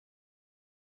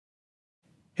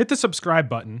Hit the subscribe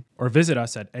button or visit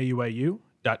us at auau.auanet.org.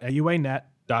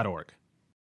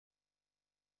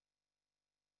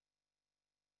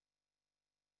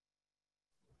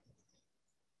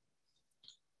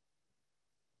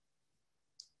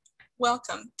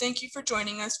 Welcome. Thank you for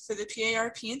joining us for the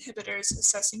PARP Inhibitors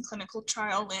Assessing Clinical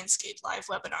Trial Landscape live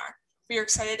webinar. We are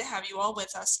excited to have you all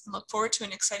with us and look forward to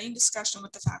an exciting discussion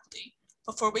with the faculty.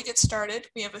 Before we get started,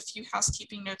 we have a few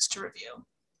housekeeping notes to review.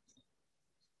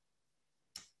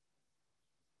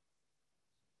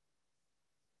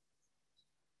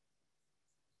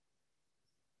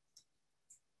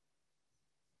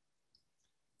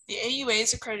 The AUA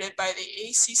is accredited by the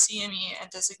ACCME and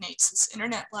designates this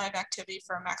internet live activity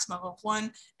for a maximum of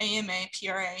 1 AMA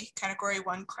PRA Category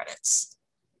 1 credits.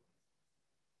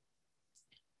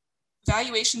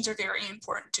 Evaluations are very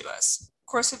important to us.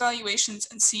 Course evaluations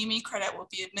and CME credit will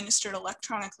be administered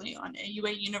electronically on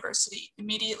AUA University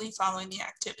immediately following the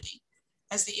activity.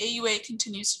 As the AUA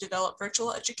continues to develop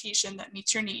virtual education that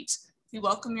meets your needs, we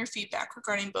welcome your feedback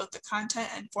regarding both the content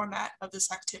and format of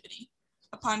this activity.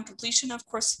 Upon completion of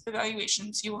course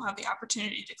evaluations, you will have the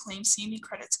opportunity to claim CME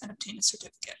credits and obtain a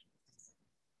certificate.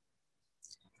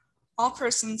 All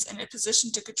persons in a position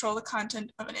to control the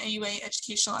content of an AUA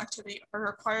educational activity are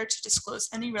required to disclose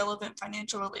any relevant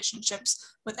financial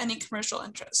relationships with any commercial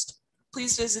interest.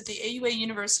 Please visit the AUA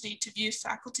University to view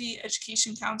Faculty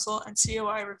Education Council and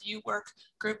COI review work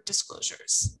group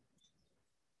disclosures.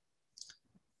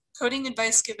 Coding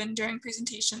advice given during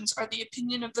presentations are the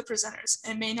opinion of the presenters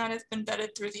and may not have been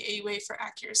vetted through the AUA for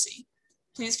accuracy.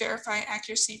 Please verify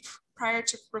accuracy prior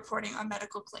to reporting on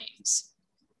medical claims.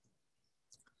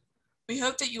 We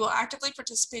hope that you will actively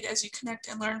participate as you connect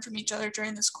and learn from each other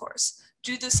during this course.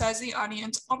 Due to the size of the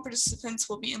audience, all participants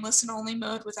will be in listen-only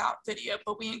mode without video,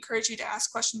 but we encourage you to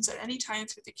ask questions at any time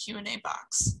through the Q&A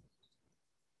box.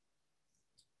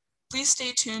 Please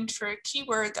stay tuned for a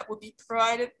keyword that will be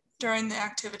provided during the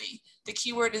activity. The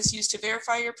keyword is used to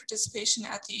verify your participation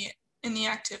in the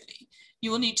activity.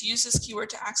 You will need to use this keyword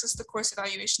to access the course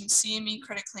evaluation CME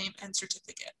credit claim and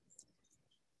certificate.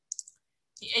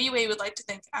 The AUA would like to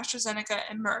thank AstraZeneca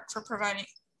and Merck for providing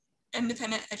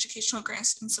independent educational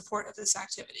grants in support of this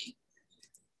activity.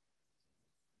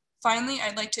 Finally,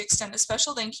 I'd like to extend a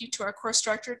special thank you to our course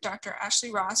director, Dr.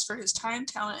 Ashley Ross, for his time,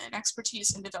 talent, and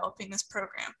expertise in developing this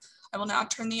program. I will now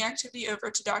turn the activity over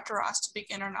to Dr. Ross to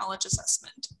begin our knowledge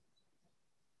assessment.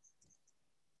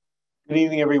 Good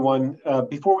evening, everyone.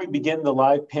 Before we begin the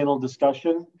live panel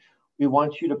discussion, we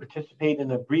want you to participate in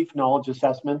a brief knowledge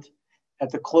assessment. At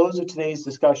the close of today's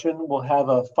discussion, we'll have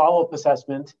a follow-up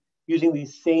assessment using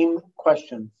these same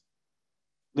questions.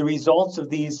 The results of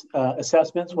these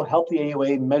assessments will help the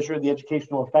AUA measure the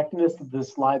educational effectiveness of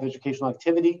this live educational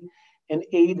activity and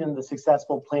aid in the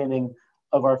successful planning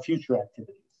of our future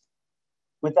activities.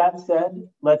 With that said,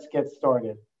 let's get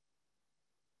started.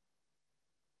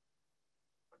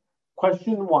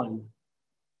 Question 1.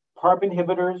 PARP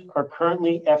inhibitors are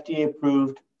currently FDA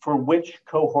approved for which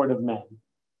cohort of men?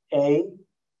 A,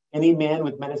 any man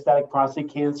with metastatic prostate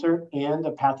cancer and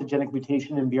a pathogenic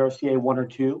mutation in BRCA1 or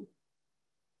 2.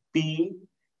 B,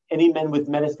 any men with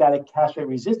metastatic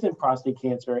castrate-resistant prostate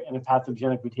cancer and a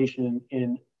pathogenic mutation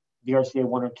in BRCA1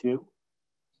 or 2.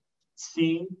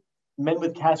 C, men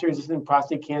with castrate-resistant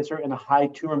prostate cancer and a high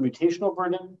tumor mutational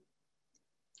burden.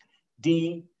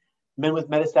 D, men with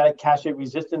metastatic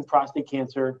castrate-resistant prostate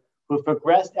cancer who have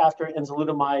progressed after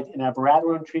enzalutamide and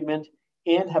abiraterone treatment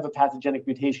and have a pathogenic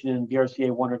mutation in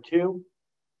BRCA1 or 2.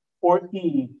 Or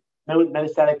E, men with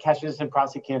metastatic castrate-resistant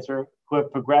prostate cancer who have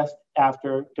progressed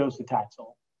after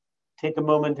docetaxel. Take a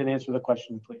moment and answer the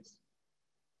question, please.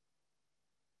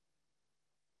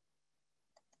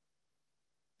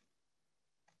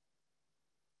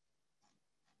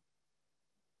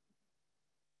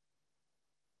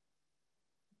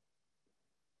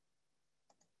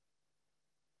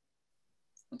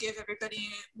 We'll give everybody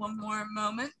one more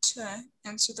moment to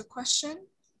answer the question.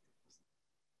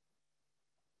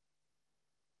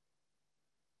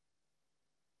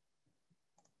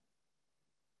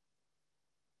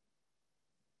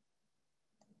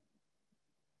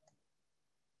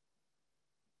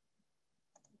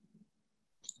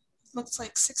 Looks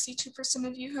like 62%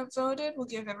 of you have voted. We'll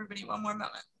give everybody one more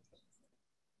moment.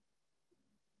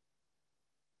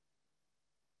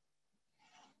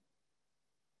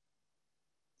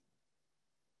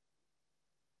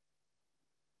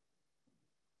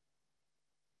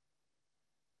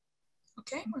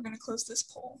 Okay, we're going to close this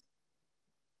poll.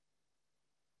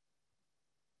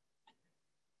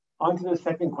 On to the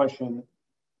second question.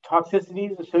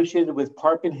 Toxicities associated with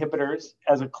PARP inhibitors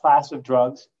as a class of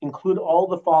drugs include all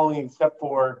the following except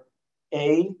for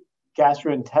A,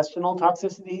 gastrointestinal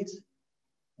toxicities,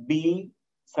 B,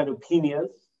 cytopenias,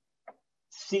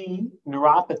 C,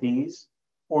 neuropathies,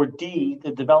 or D,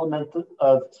 the development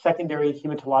of secondary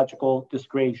hematological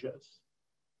dyscrasias.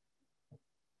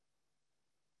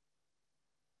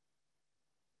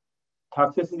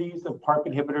 Toxicities of PARP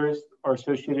inhibitors are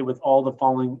associated with all the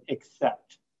following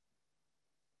except.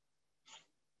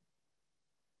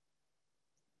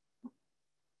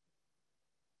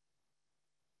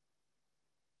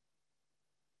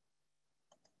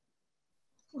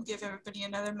 We'll give everybody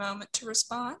another moment to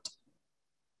respond.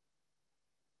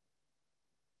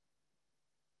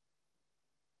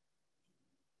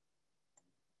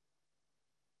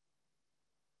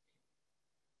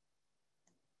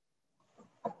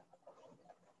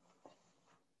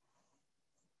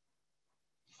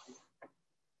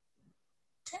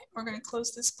 Okay, we're going to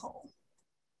close this poll.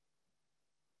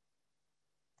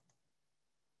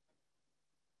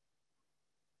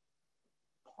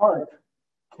 PARP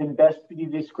can best be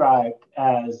described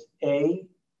as A,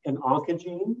 an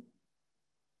oncogene,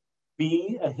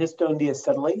 B, a histone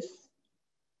deacetylase,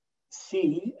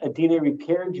 C, a DNA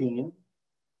repair gene,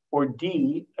 or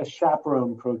D, a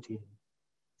chaperone protein.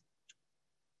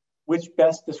 Which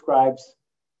best describes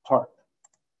PARP?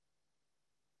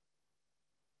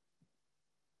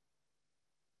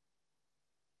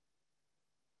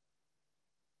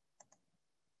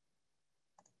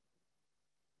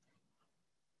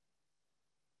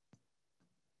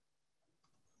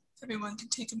 Everyone can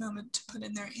take a moment to put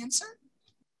in their answer.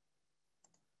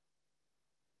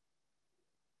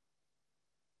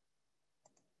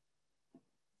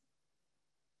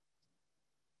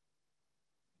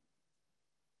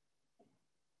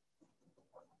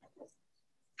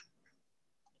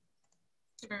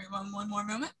 Give everyone one more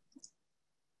moment.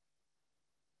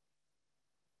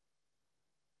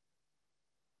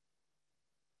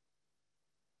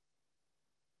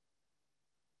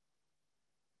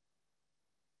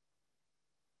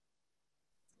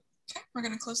 Okay, we're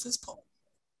going to close this poll.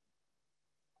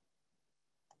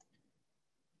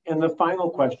 And the final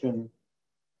question,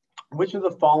 which of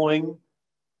the following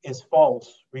is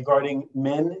false regarding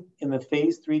men in the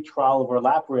phase 3 trial of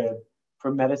olaparib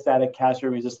for metastatic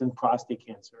castration-resistant prostate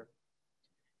cancer?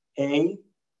 A,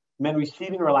 men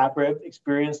receiving olaparib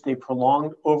experienced a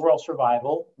prolonged overall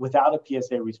survival without a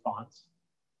PSA response.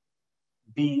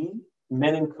 B,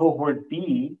 men in cohort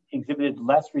B exhibited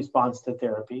less response to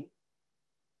therapy.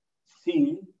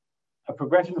 C, a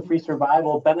progression-free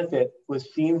survival benefit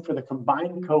was seen for the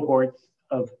combined cohorts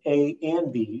of A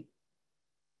and B.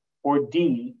 Or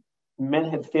D, men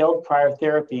had failed prior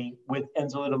therapy with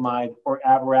enzalutamide or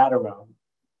abiraterone.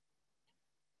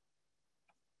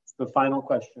 It's the final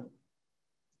question.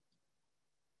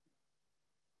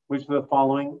 Which of the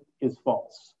following is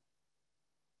false?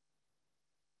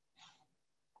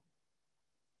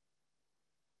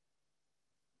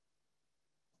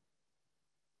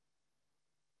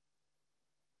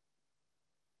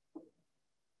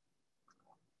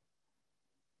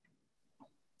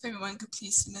 If everyone could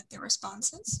please submit their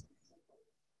responses.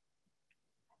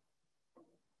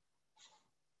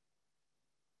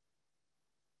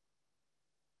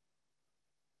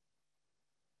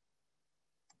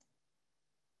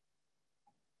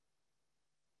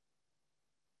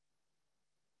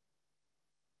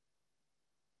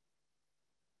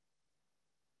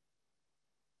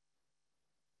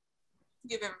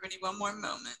 Give everybody one more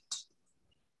moment.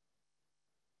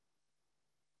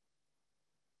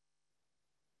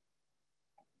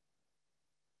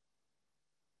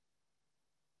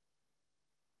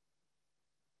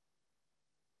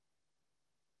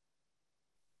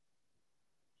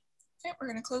 Okay, we're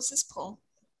going to close this poll.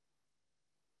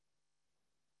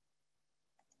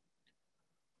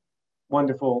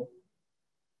 Wonderful.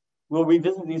 We'll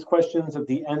revisit these questions at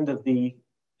the end of the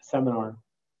seminar.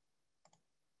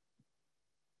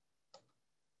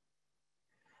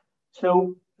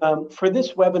 So for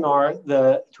this webinar,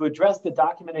 to address the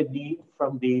documented need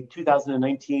from the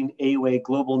 2019 AUA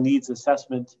Global Needs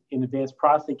Assessment in Advanced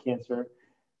Prostate Cancer,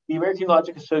 the American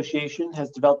Urologic Association has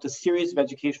developed a series of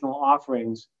educational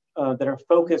offerings that are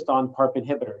focused on PARP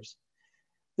inhibitors.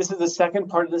 This is the second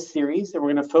part of the series, and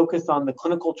we're going to focus on the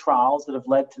clinical trials that have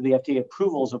led to the FDA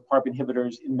approvals of PARP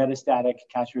inhibitors in metastatic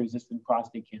castration-resistant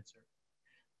prostate cancer.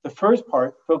 The first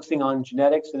part, focusing on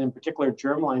genetics and in particular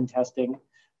germline testing,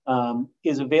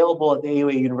 is available at the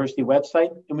AUA University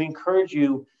website, and we encourage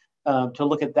you to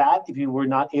look at that if you were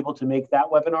not able to make that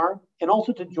webinar, and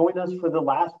also to join us for the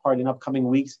last part in upcoming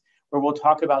weeks, where we'll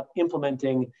talk about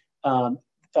implementing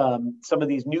some of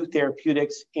these new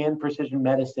therapeutics and precision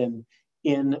medicine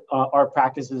in our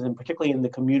practices, and particularly in the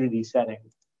community setting.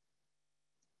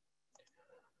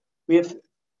 We have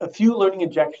a few learning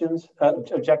objections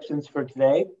for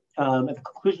today. At the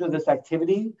conclusion of this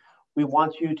activity, we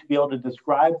want you to be able to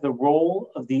describe the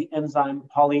role of the enzyme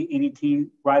poly-ADT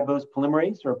ribose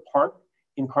polymerase, or PARP,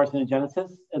 in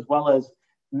carcinogenesis, as well as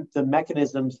the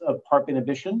mechanisms of PARP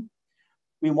inhibition.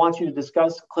 We want you to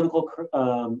discuss clinical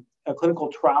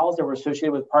trials that were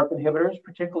associated with PARP inhibitors,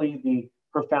 particularly the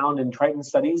PROfound and Triton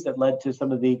studies that led to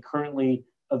some of the currently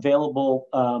available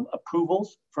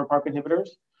approvals for PARP inhibitors.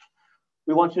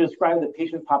 We want you to describe the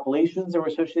patient populations that were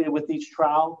associated with each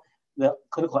trial, the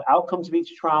clinical outcomes of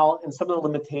each trial, and some of the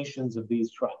limitations of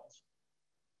these trials.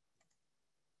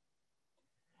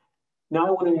 Now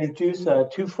I want to introduce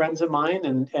two friends of mine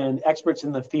and experts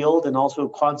in the field and also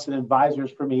constant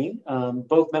advisors for me,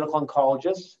 both medical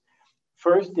oncologists.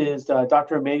 First is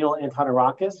Dr. Emmanuel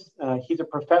Antonarakis. He's a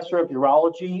professor of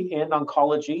urology and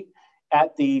oncology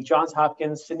at the Johns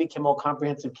Hopkins Sidney Kimmel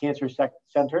Comprehensive Cancer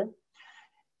Center.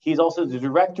 He's also the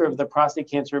director of the Prostate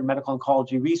Cancer Medical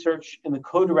Oncology Research and the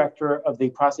co-director of the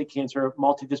Prostate Cancer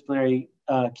Multidisciplinary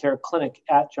Care Clinic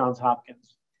at Johns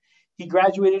Hopkins. He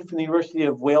graduated from the University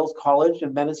of Wales College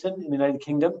of Medicine in the United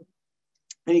Kingdom,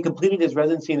 and he completed his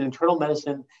residency in internal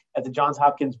medicine at the Johns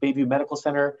Hopkins Bayview Medical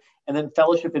Center, and then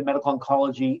fellowship in medical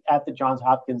oncology at the Johns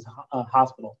Hopkins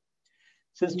Hospital.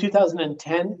 Since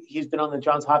 2010, he's been on the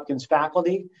Johns Hopkins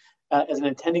faculty as an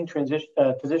attending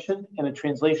physician and a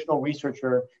translational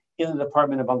researcher in the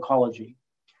Department of Oncology.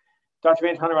 Dr.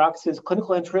 Antonarakis'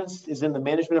 clinical interest is in the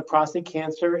management of prostate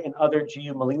cancer and other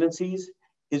GU malignancies.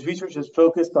 His research is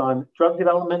focused on drug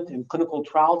development and clinical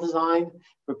trial design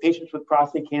for patients with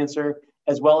prostate cancer,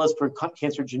 as well as for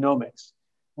cancer genomics.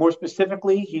 More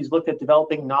specifically, he's looked at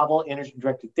developing novel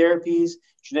antigen-directed therapies,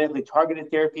 genetically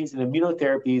targeted therapies, and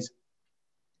immunotherapies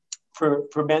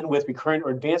for men with recurrent or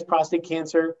advanced prostate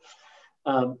cancer,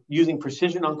 using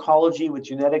precision oncology with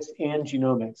genetics and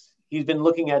genomics. He's been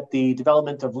looking at the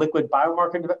development of liquid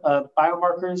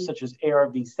biomarkers such as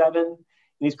ARV7, and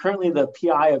he's currently the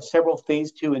PI of several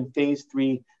phase 2 and phase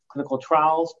 3 clinical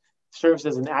trials, serves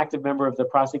as an active member of the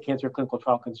Prostate Cancer Clinical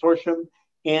Trial Consortium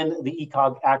and the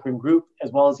ECOG Akron Group,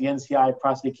 as well as the NCI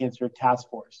Prostate Cancer Task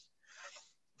Force.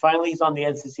 Finally, he's on the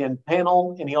NCCN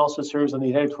panel, and he also serves on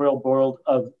the editorial board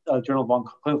of Journal of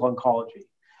Clinical Oncology.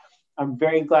 I'm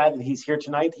very glad that he's here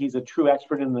tonight. He's a true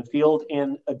expert in the field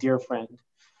and a dear friend.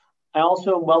 I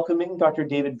also am welcoming Dr.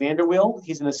 David Vanderweel.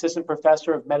 He's an assistant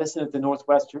professor of medicine at the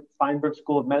Northwestern Feinberg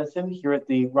School of Medicine here at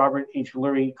the Robert H.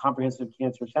 Lurie Comprehensive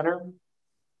Cancer Center.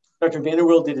 Dr.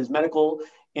 Vanderweel did his medical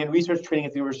and research training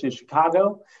at the University of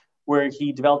Chicago, where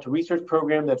he developed a research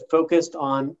program that focused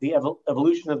on the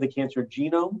evolution of the cancer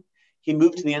genome. He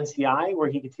moved to the NCI, where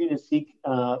he continued to seek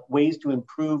ways to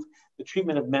improve the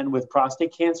treatment of men with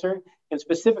prostate cancer, and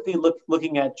specifically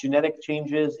looking at genetic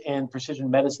changes and precision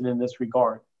medicine in this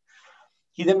regard.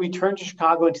 He then returned to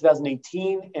Chicago in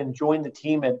 2018 and joined the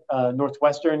team at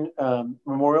Northwestern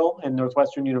Memorial and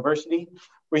Northwestern University,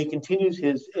 where he continues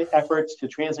his efforts to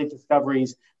translate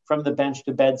discoveries from the bench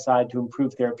to bedside to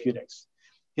improve therapeutics.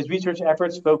 His research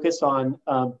efforts focus on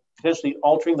potentially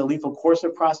altering the lethal course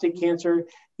of prostate cancer.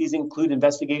 These include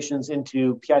investigations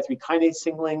into PI3 kinase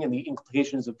signaling and the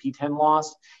implications of PTEN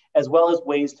loss, as well as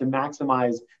ways to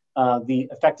maximize the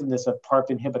effectiveness of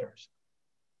PARP inhibitors.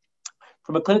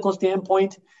 From a clinical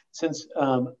standpoint, since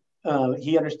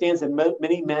he understands that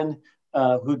many men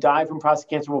who die from prostate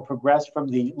cancer will progress from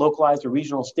the localized or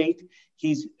regional state,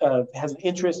 he has an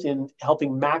interest in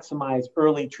helping maximize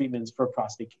early treatments for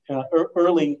prostate,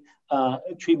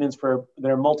 treatments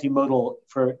that are multimodal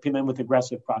for men with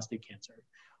aggressive prostate cancer.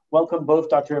 Welcome both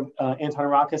Dr.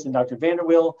 Antonarakis and Dr.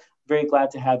 Vanderweel. Very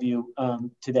glad to have you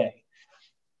today.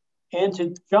 And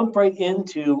to jump right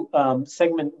into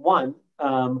segment one,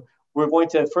 we're going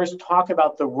to first talk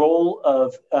about the role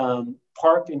of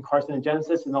PARP in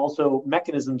carcinogenesis and also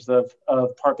mechanisms of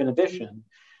PARP inhibition.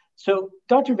 So,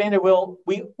 Dr. Vanderweel,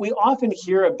 we often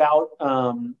hear about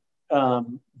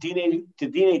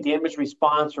DNA damage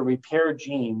response or repair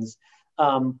genes.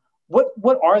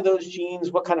 What are those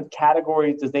genes? What kind of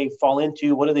categories do they fall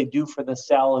into? What do they do for the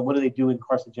cell, and what do they do in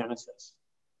carcinogenesis?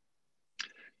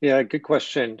 Yeah, good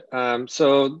question.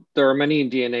 So there are many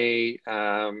DNA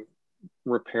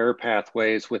repair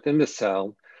pathways within the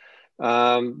cell.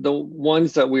 The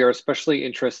ones that we are especially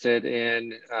interested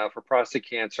in for prostate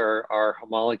cancer are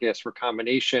homologous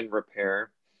recombination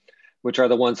repair, which are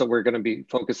the ones that we're going to be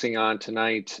focusing on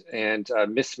tonight, and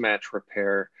mismatch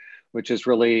repair, which is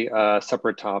really a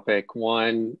separate topic,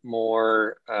 one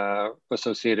more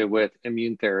associated with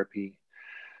immune therapy.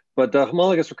 But the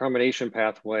homologous recombination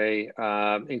pathway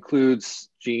includes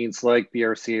genes like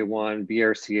BRCA1,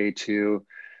 BRCA2,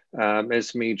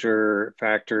 as major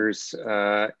factors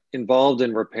involved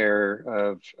in repair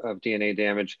of DNA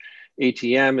damage.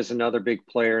 ATM is another big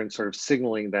player in sort of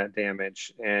signaling that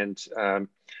damage. And so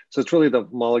it's really the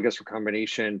homologous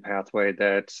recombination pathway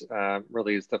that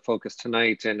really is the focus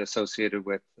tonight and associated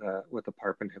with the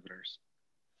PARP inhibitors.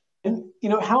 And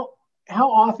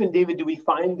how often, David, do we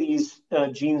find these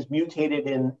genes mutated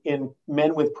in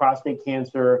men with prostate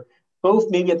cancer,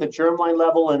 both maybe at the germline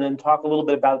level, and then talk a little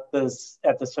bit about this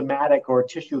at the somatic or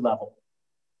tissue level?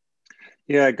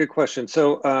 Yeah, good question.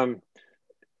 So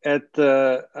at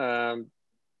the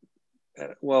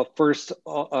well, first,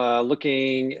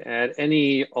 looking at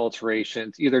any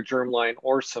alterations, either germline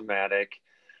or somatic,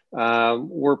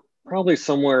 we're probably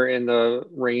somewhere in the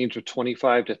range of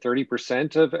 25 to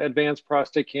 30% of advanced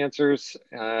prostate cancers.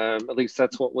 At least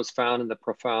that's what was found in the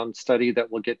PROfound study that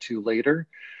we'll get to later.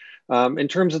 In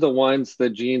terms of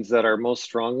the genes that are most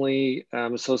strongly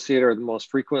associated or the most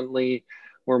frequently,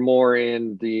 we're more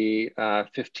in the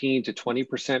 15 to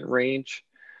 20% range.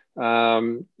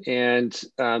 And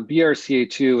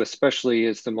BRCA2 especially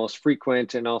is the most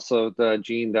frequent and also the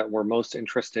gene that we're most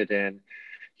interested in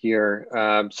here.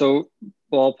 So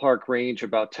ballpark range,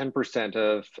 about 10%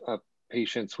 of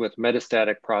patients with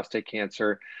metastatic prostate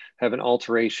cancer have an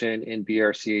alteration in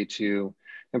BRCA2,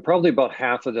 and probably about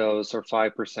half of those, or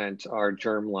 5%, are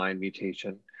germline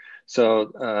mutation.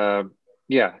 So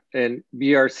yeah, and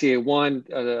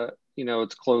BRCA1,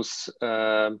 it's close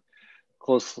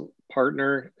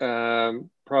partner,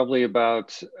 probably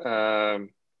about 2%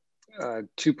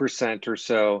 or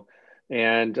so,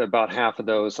 and about half of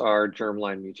those are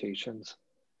germline mutations.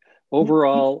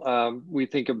 Overall, we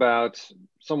think about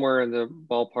somewhere in the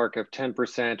ballpark of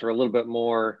 10% or a little bit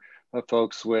more of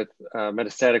folks with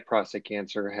metastatic prostate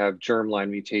cancer have germline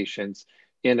mutations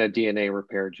in a DNA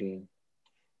repair gene.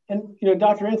 And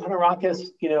Dr. Antonarakis,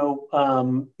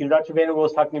 Dr. Vanderwill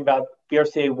was talking about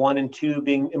BRCA1 and 2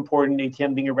 being important,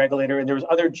 ATM being a regulator, and there's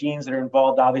other genes that are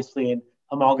involved, obviously, in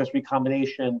homologous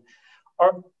recombination.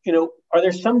 Are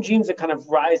there some genes that kind of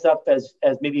rise up as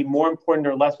maybe more important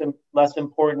or less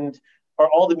important? Are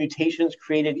all the mutations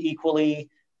created equally?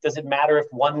 Does it matter if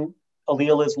one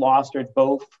allele is lost or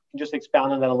both? Can you just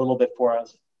expound on that a little bit for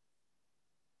us?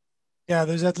 Yeah,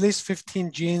 there's at least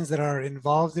 15 genes that are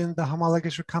involved in the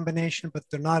homologous recombination, but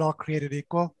they're not all created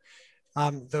equal.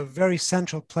 The very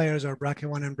central players are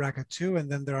BRCA1 and BRCA2,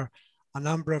 and then there are a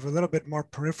number of a little bit more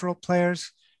peripheral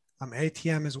players.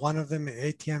 ATM is one of them.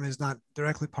 ATM is not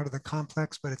directly part of the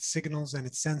complex, but it signals and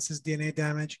it senses DNA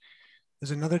damage.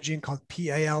 There's another gene called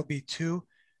PALB2,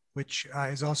 which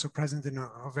is also present in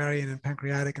ovarian and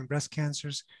pancreatic and breast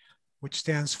cancers, which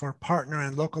stands for partner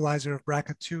and localizer of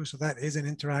BRCA2. So that is an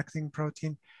interacting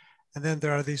protein. And then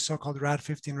there are these so-called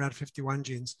RAD50 and RAD51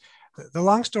 genes. The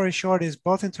long story short is,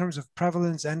 both in terms of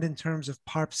prevalence and in terms of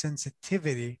PARP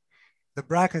sensitivity, the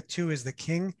BRCA2 is the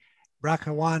king.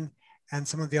 BRCA1 and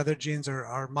some of the other genes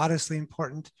are modestly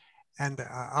important, and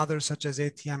others such as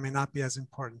ATM may not be as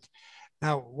important.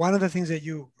 Now, one of the things that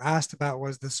you asked about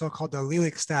was the so-called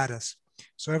allelic status.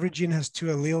 So every gene has two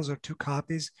alleles or two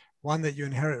copies, one that you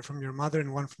inherit from your mother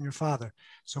and one from your father.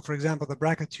 So for example, the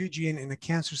BRCA2 gene in a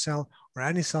cancer cell, or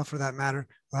any cell for that matter,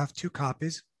 will have two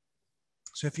copies.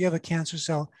 So if you have a cancer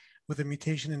cell with a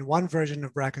mutation in one version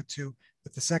of BRCA2,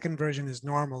 but the second version is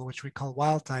normal, which we call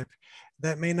wild type,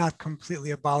 that may not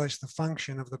completely abolish the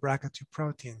function of the BRCA2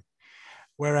 protein.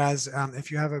 Whereas if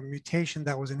you have a mutation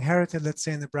that was inherited, let's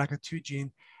say in the BRCA2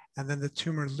 gene, and then the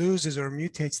tumor loses or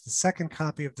mutates the second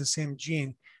copy of the same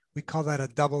gene, we call that a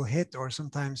double hit, or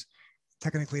sometimes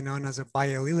technically known as a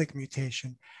biallelic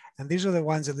mutation. And these are the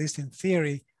ones, at least in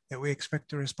theory, that we expect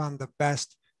to respond the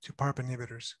best to PARP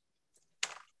inhibitors.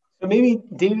 So maybe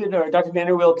David or Dr.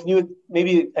 Vanderwill, can you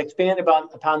maybe expand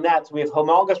upon that? So we have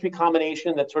homologous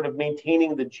recombination that's sort of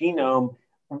maintaining the genome.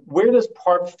 Where does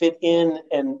PARP fit in,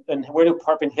 and where do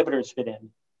PARP inhibitors fit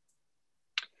in?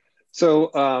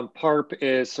 So PARP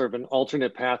is sort of an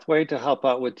alternate pathway to help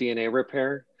out with DNA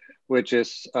repair, which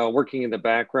is working in the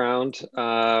background.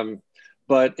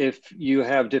 But if you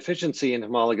have deficiency in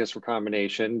homologous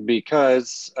recombination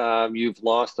because you've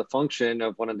lost the function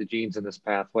of one of the genes in this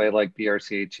pathway, like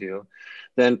BRCA2,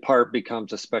 then PARP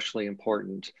becomes especially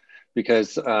important,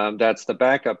 because that's the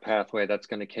backup pathway that's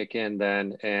going to kick in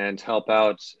then and help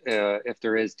out if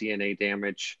there is DNA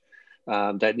damage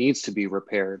that needs to be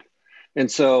repaired. And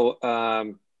so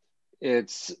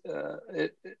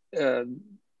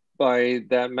by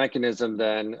that mechanism,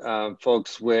 then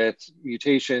folks with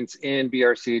mutations in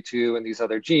BRCA2 and these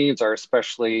other genes are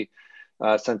especially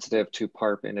sensitive to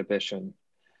PARP inhibition.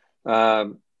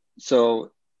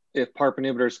 So if PARP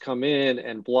inhibitors come in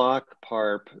and block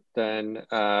PARP, then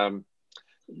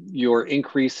you're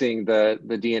increasing the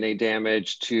DNA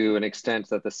damage to an extent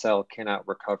that the cell cannot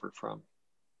recover from.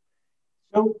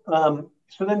 So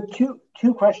then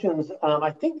two questions.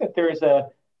 I think that there's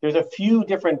a few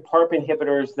different PARP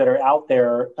inhibitors that are out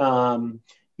there. I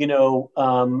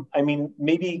mean,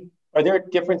 maybe are there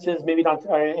differences? Maybe Dr.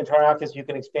 Antarakis, you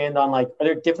can expand on, like, are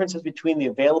there differences between the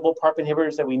available PARP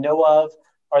inhibitors that we know of?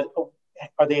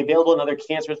 Are they available in other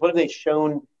cancers? What have they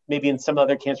shown maybe in some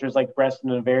other cancers like breast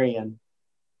and ovarian?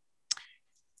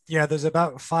 Yeah, there's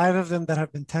about 5 of them that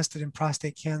have been tested in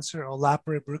prostate cancer: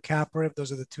 olaparib, rucaparib,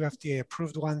 those are the 2 FDA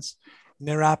approved ones;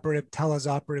 niraparib,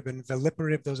 talazoparib, and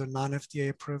veliparib, those are non-FDA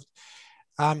approved.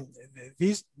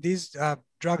 These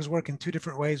drugs work in 2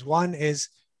 different ways. One is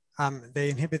they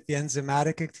inhibit the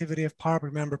enzymatic activity of PARP.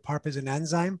 Remember, PARP is an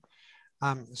enzyme.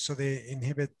 So they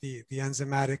inhibit the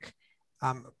enzymatic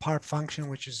PARP function,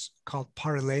 which is called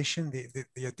PARylation,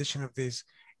 the addition of these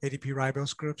ADP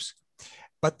ribose groups.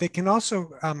 But they can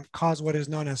also cause what is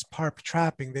known as PARP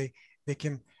trapping. They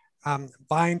can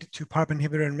bind to PARP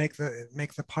inhibitor and make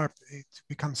the PARP to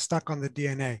become stuck on the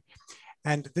DNA.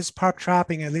 And this PARP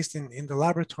trapping, at least in the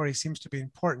laboratory, seems to be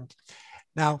important.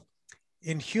 Now,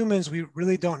 in humans, we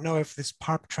really don't know if this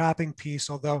PARP trapping piece,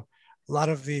 although a lot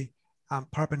of the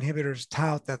PARP inhibitors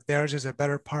tout that theirs is a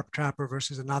better PARP trapper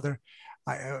versus another.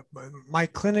 My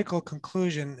clinical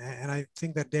conclusion, and I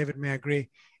think that David may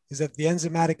agree, is that the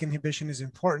enzymatic inhibition is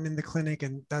important in the clinic,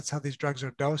 and that's how these drugs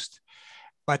are dosed.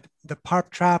 But the PARP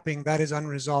trapping, that is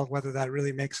unresolved, whether that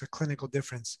really makes a clinical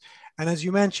difference. And as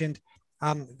you mentioned,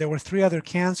 there were 3 other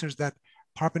cancers that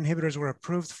PARP inhibitors were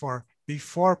approved for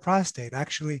before prostate.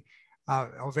 Actually,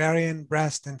 ovarian,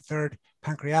 breast, and third,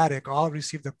 pancreatic, all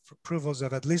received the approvals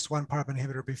of at least 1 PARP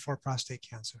inhibitor before prostate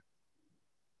cancer.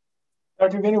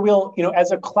 Dr. Vanderweel,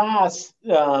 as a class,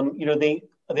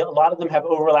 a lot of them have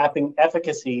overlapping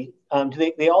efficacy.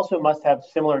 They also must have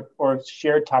similar or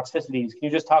shared toxicities. Can you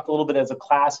just talk a little bit as a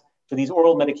class for these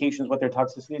oral medications, what their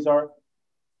toxicities are?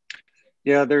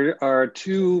 Yeah, there are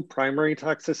 2 primary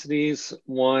toxicities.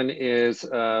 One is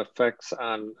effects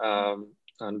on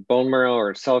bone marrow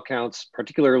or cell counts,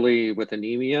 particularly with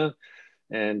anemia,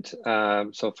 and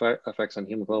so effects on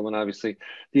hemoglobin, obviously,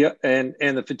 and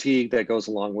the fatigue that goes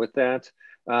along with that.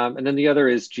 And then the other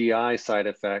is GI side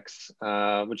effects,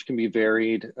 which can be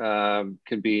varied,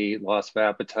 can be loss of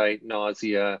appetite,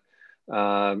 nausea,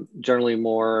 generally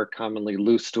more commonly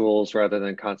loose stools rather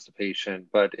than constipation,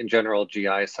 but in general,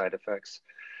 GI side effects.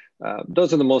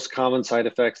 Those are the most common side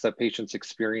effects that patients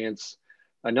experience.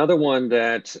 Another one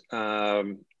that,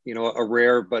 a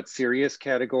rare but serious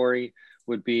category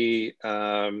would be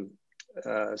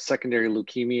secondary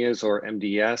leukemias or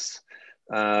MDS.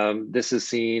 This is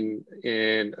seen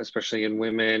especially in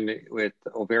women with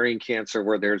ovarian cancer,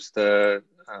 where there's the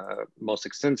most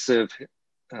extensive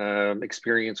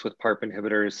experience with PARP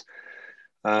inhibitors.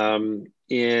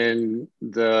 In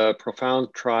the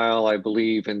PROfound trial, I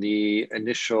believe in the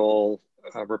initial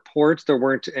report, there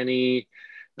weren't any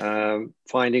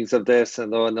findings of this,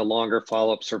 and though in the longer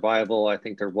follow-up survival, I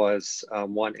think there was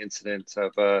 1 incident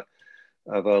of a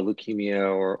leukemia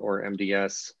or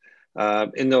MDS.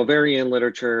 In the ovarian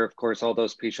literature, of course, all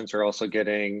those patients are also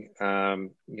getting,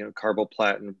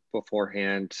 carboplatin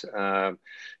beforehand.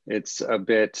 It's a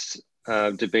bit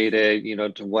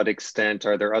debated, to what extent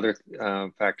are there other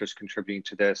factors contributing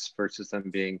to this versus them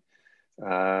being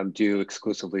due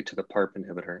exclusively to the PARP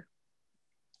inhibitor.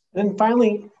 And then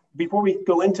finally, before we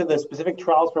go into the specific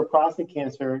trials for prostate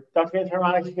cancer, Dr.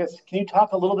 Antarakis, can you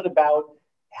talk a little bit about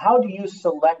how do you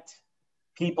select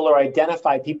people or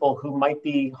identify people who might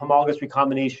be homologous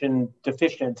recombination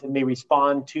deficient and may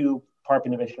respond to PARP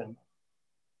inhibition?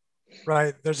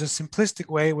 Right. There's a simplistic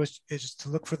way, which is to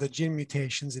look for the gene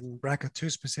mutations in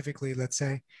BRCA2 specifically, let's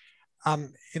say.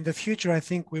 In the future, I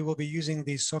think we will be using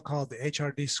these so-called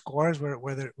HRD scores, where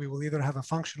we will either have a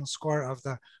functional score of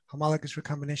the homologous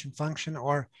recombination function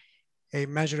or a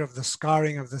measure of the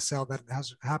scarring of the cell that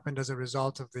has happened as a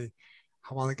result of the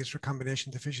homologous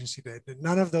recombination deficiency.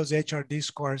 None of those HRD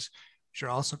scores, which are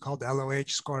also called LOH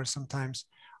scores sometimes,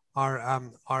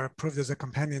 are approved as a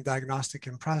companion diagnostic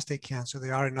in prostate cancer. They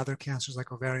are in other cancers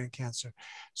like ovarian cancer.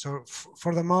 So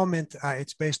for the moment,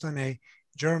 it's based on a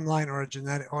germline or a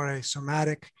genetic or a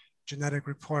somatic genetic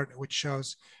report, which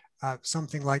shows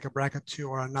something like a BRCA2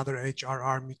 or another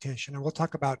HRR mutation. And we'll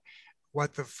talk about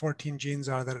what the 14 genes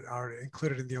are that are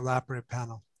included in the olaparib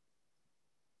panel.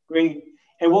 Great.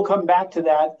 And we'll come back to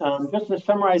that. Just to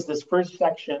summarize this first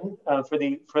section for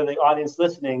the audience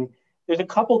listening, there's a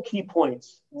couple key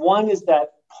points. One is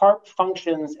that PARP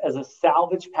functions as a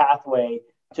salvage pathway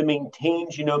to maintain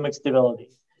genomic stability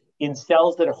in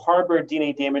cells that harbor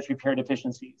DNA damage repair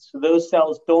deficiencies. So those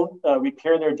cells don't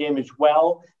repair their damage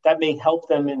well. That may help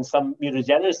them in some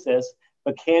mutagenesis,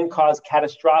 but can cause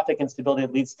catastrophic instability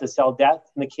that leads to cell death.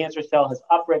 And the cancer cell has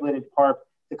upregulated PARP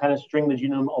to kind of string the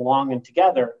genome along and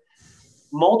together.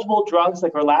 Multiple drugs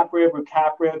like olaparib,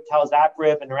 rucaparib,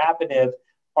 talazoparib, and neratinib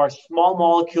are small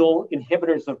molecule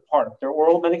inhibitors of PARP. They're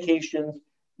oral medications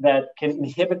that can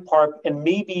inhibit PARP and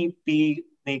maybe be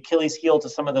the Achilles heel to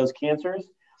some of those cancers.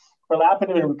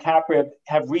 Olaparib and rucaparib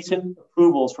have recent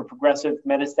approvals for progressive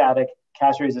metastatic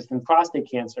castrate-resistant prostate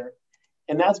cancer.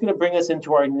 And that's going to bring us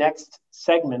into our next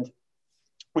segment,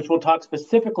 which will talk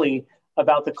specifically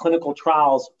about the clinical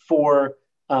trials for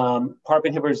PARP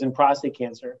inhibitors in prostate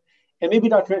cancer. And maybe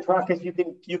Dr. Antronakis,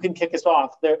 you can kick us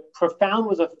off. The PROfound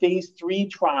was a phase 3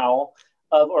 trial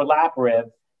of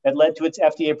olaparib that led to its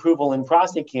FDA approval in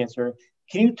prostate cancer.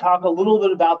 Can you talk a little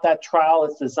bit about that trial,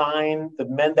 its design, the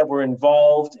men that were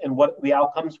involved, and what the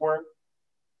outcomes were?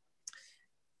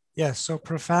 Yes, so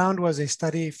PROfound was a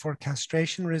study for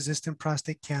castration-resistant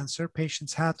prostate cancer.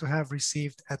 Patients had to have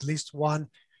received at least one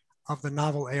of the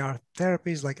novel AR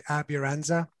therapies like ABI or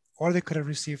ENZA, or they could have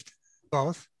received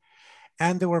both.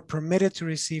 And they were permitted to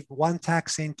receive one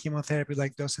taxane chemotherapy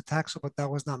like docetaxel, but that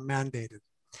was not mandated.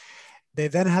 They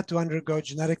then had to undergo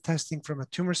genetic testing from a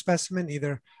tumor specimen,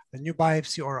 either a new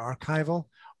biopsy or archival,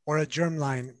 or a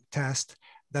germline test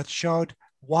that showed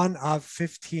one of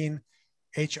 15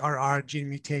 HRR gene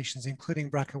mutations, including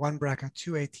BRCA1,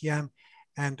 BRCA2, ATM,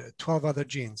 and 12 other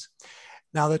genes.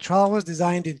 Now, the trial was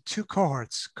designed in 2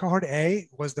 cohorts. Cohort A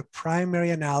was the primary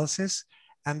analysis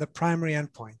and the primary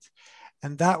endpoint.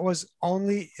 And that was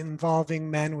only involving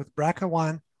men with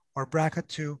BRCA1 or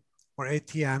BRCA2 or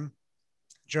ATM,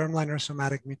 germline or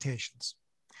somatic mutations.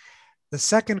 The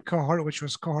second cohort, which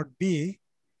was cohort B,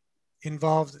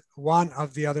 involved one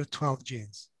of the other 12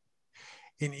 genes.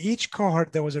 In each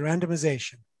cohort, there was a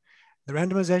randomization. The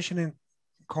randomization in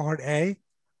cohort A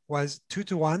was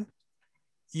 2-to-1,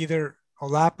 either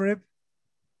olaparib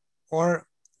or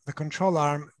the control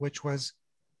arm, which was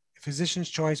physician's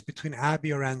choice between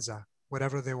ABI or ENZA,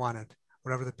 whatever they wanted,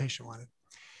 whatever the patient wanted.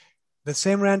 The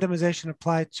same randomization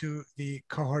applied to the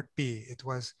cohort B. It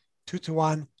was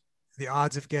 2-to-1, the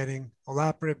odds of getting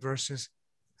olaparib versus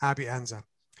ABI ENZA.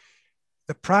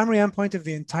 The primary endpoint of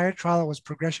the entire trial was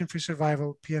progression-free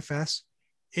survival, PFS,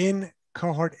 in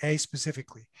cohort A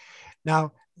specifically.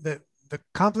 Now, the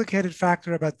complicated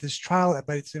factor about this trial,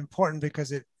 but it's important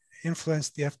because it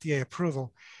influenced the FDA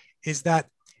approval, is that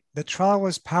the trial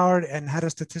was powered and had a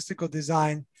statistical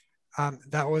design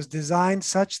that was designed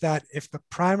such that if the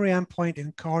primary endpoint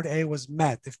in cohort A was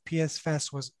met, if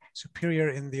PFS was superior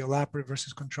in the olaparib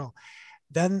versus control,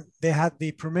 then they had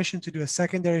the permission to do a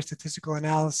secondary statistical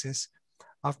analysis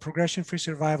of progression-free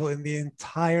survival in the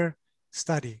entire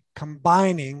study,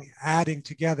 combining, adding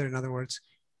together, in other words,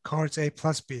 cohorts A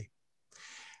plus B.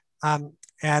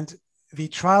 And the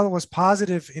trial was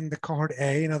positive in the cohort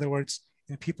A, in other words,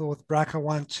 in people with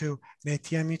BRCA1, 2, and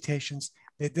ATM mutations.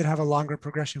 They did have a longer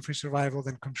progression-free survival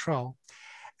than control.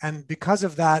 And because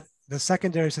of that, the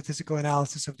secondary statistical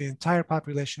analysis of the entire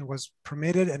population was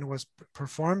permitted and was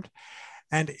performed.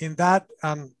 And in that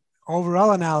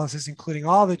overall analysis, including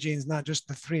all the genes, not just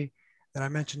the 3 that I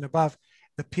mentioned above,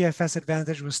 the PFS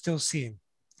advantage was still seen.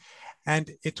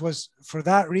 And it was for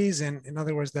that reason, in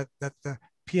other words, that the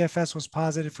PFS was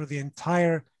positive for the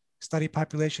entire study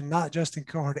population, not just in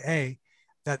cohort A,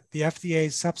 that the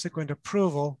FDA's subsequent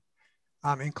approval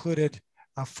included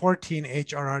 14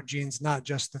 HRR genes, not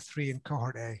just the 3 in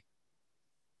cohort A.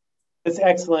 That's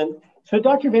excellent. So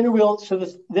Dr. Vanderwiel, so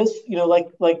this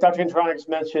like Dr. Antronakis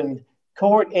mentioned,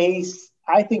 cohort A,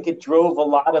 I think it drove a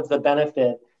lot of the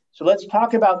benefit. So let's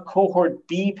talk about cohort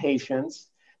B patients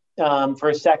for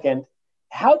a second.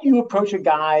 How do you approach a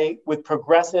guy with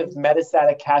progressive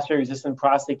metastatic castrate-resistant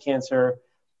prostate cancer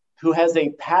who has a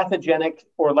pathogenic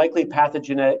or likely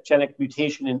pathogenic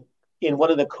mutation in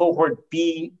one of the cohort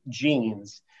B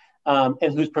genes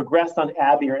and who's progressed on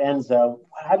ABI or ENZA?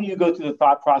 How do you go through the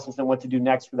thought process and what to do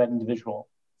next for that individual?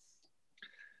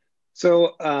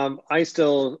 So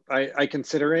I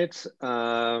consider it,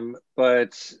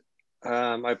 but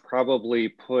I probably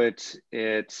put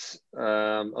it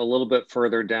a little bit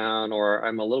further down, or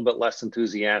I'm a little bit less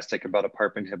enthusiastic about a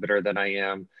PARP inhibitor than I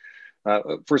am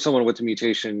for someone with a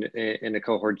mutation in a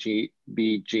cohort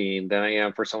B gene than I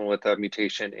am for someone with a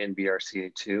mutation in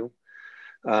BRCA2.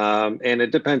 And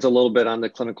it depends a little bit on the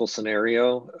clinical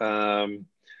scenario,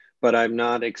 but I'm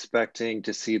not expecting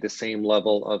to see the same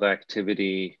level of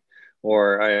activity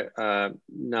or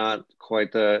not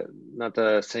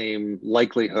the same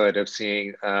likelihood of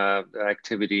seeing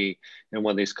activity in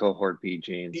one of these cohort B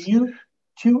genes.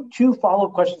 Two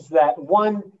follow-up questions to that.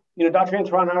 One, Dr.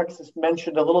 Antoronakis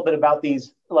mentioned a little bit about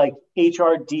these like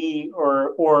HRD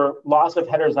or loss of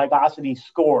heterozygosity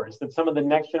scores, that some of the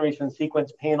next generation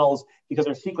sequence panels, because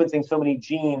they're sequencing so many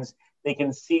genes, they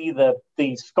can see the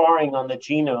scarring on the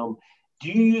genome. Do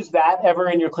you use that ever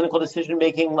in your clinical decision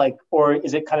making, or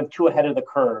is it kind of too ahead of the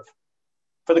curve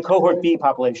for the cohort B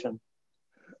population?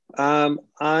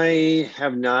 I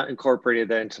have not incorporated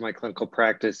that into my clinical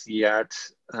practice yet,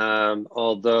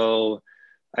 although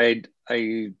I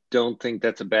don't think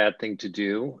that's a bad thing to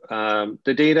do.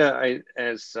 The data,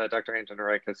 as Dr.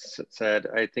 Antonorikis said,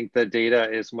 I think the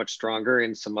data is much stronger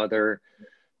in some other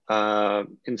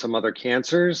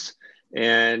cancers.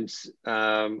 And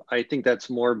I think that's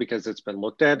more because it's been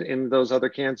looked at in those other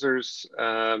cancers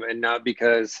and not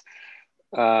because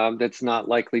that's not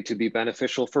likely to be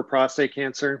beneficial for prostate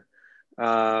cancer.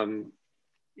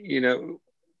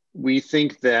 We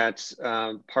think that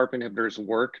PARP inhibitors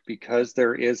work because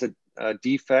there is a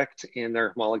defect in their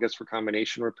homologous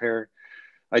recombination repair.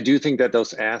 I do think that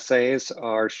those assays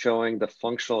are showing the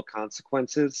functional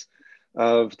consequences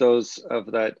of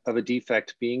a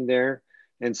defect being there.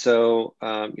 And so,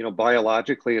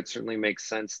 biologically, it certainly makes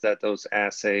sense that those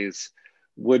assays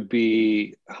would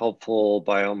be helpful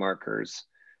biomarkers.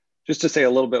 Just to say a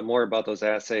little bit more about those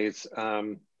assays,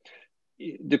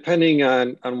 depending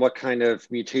on what kind of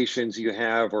mutations you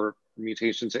have or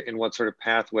mutations in what sort of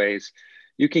pathways,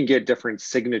 you can get different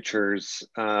signatures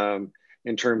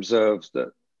in terms of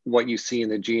what you see in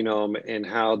the genome and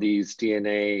how these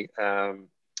DNA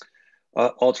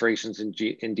alterations in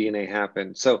DNA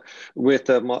happen. So with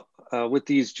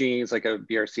these genes, like a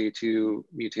BRCA2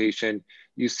 mutation,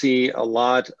 you see a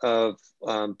lot of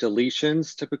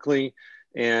deletions typically,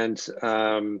 and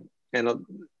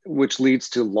which leads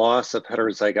to loss of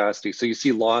heterozygosity. So you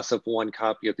see loss of one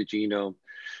copy of the genome,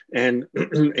 and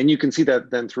you can see that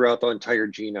then throughout the entire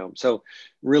genome. So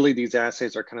really, these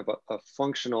assays are kind of a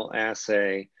functional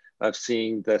assay of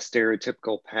seeing the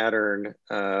stereotypical pattern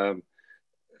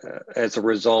as a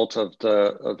result of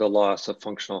the loss of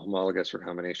functional homologous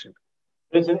recombination.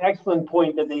 It's an excellent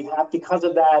point that they have, because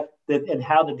of that and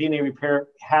how the DNA repair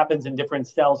happens in different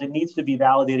cells, it needs to be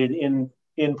validated in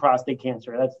prostate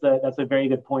cancer. That's a very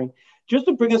good point. Just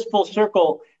to bring us full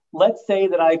circle, let's say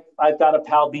that I've got a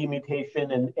PALB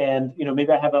mutation and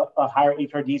maybe I have a higher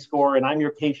HRD score and I'm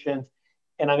your patient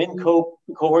and I'm in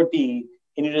cohort B,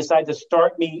 and you decide to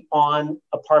start me on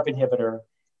a PARP inhibitor.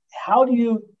 How do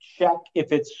you check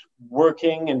if it's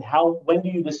working, and when do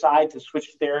you decide to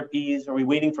switch therapies? Are we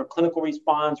waiting for clinical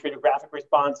response, radiographic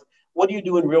response? What do you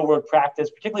do in real world practice,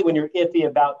 particularly when you're iffy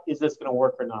about, is this going to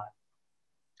work or not?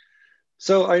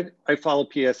 So I follow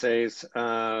PSAs.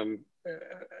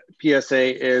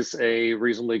 PSA is a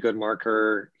reasonably good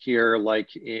marker here,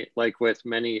 like with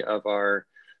many of our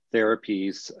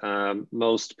therapies.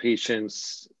 Most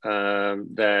patients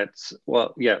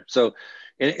so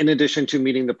in addition to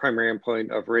meeting the primary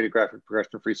endpoint of radiographic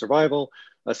progression-free survival,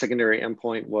 a secondary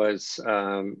endpoint was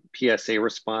PSA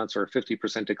response, or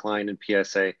 50% decline in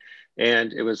PSA.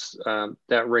 And it was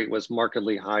that rate was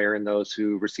markedly higher in those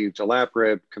who received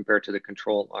olaparib compared to the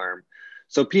control arm.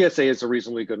 So PSA is a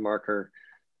reasonably good marker.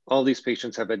 All these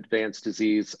patients have advanced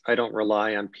disease. I don't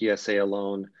rely on PSA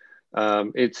alone.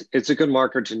 It's a good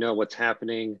marker to know what's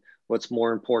happening. What's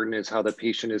more important is how the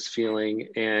patient is feeling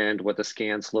and what the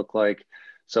scans look like.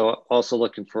 So also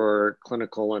looking for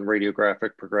clinical and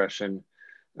radiographic progression.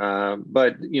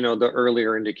 But the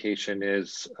earlier indication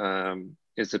is a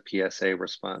PSA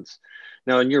response.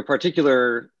 Now, in your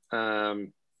particular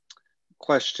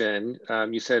question,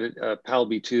 you said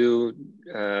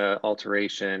PALB2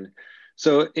 alteration.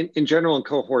 So in general, in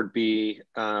cohort B,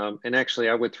 and actually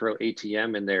I would throw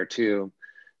ATM in there too.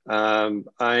 I'm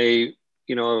a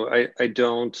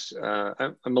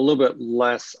little bit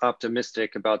less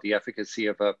optimistic about the efficacy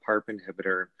of a PARP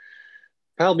inhibitor.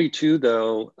 PALB2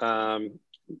 though,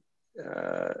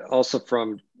 also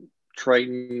from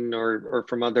Triton or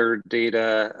from other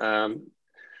data,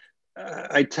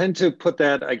 I tend to put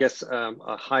that, I guess,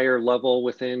 a higher level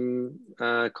within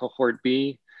cohort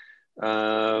B.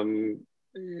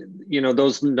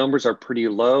 Those numbers are pretty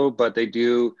low, but they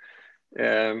do,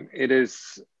 it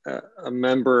is a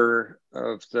member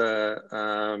of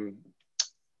the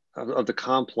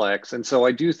complex. And so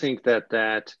I do think that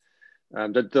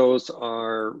those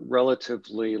are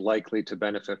relatively likely to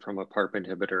benefit from a PARP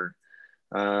inhibitor.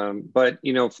 But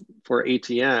for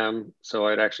ATM, so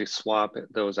I'd actually swap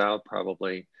those out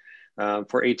probably.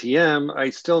 For ATM, I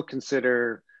still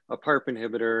consider a PARP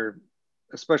inhibitor,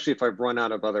 especially if I've run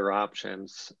out of other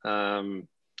options.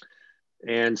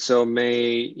 And so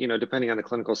may, depending on the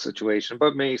clinical situation,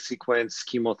 but may sequence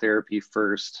chemotherapy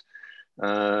first,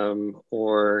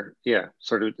 or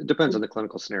sort of depends on the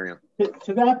clinical scenario.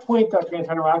 To that point, Dr.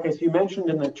 Antonarakis, you mentioned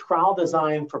in the trial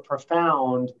design for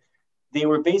PROfound, they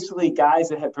were basically guys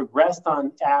that had progressed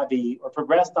on ABI or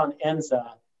progressed on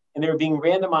ENZA, and they were being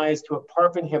randomized to a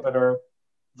PARP inhibitor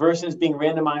versus being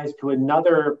randomized to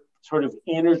another sort of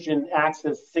androgen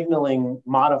axis signaling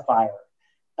modifier.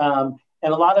 And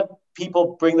a lot of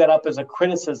people bring that up as a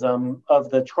criticism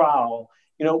of the trial.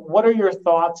 What are your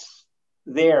thoughts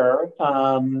there?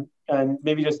 And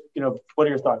maybe just, what are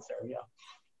your thoughts there? Yeah.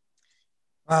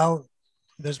 Well,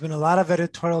 there's been a lot of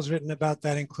editorials written about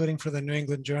that, including for the New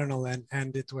England Journal,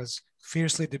 and it was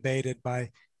fiercely debated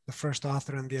by the first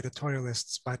author and the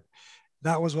editorialists. But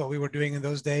that was what we were doing in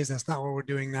those days. That's not what we're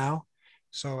doing now.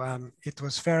 So it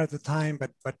was fair at the time,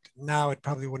 but now it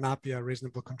probably would not be a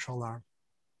reasonable control arm.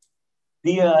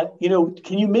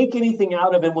 Can you make anything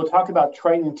out of it? We'll talk about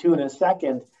Triton-2 in a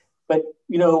second, but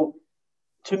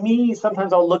to me,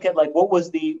 sometimes I'll look at like what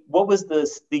was the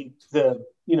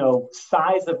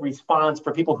size of response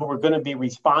for people who were going to be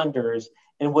responders,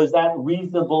 and was that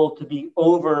reasonable to be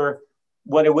over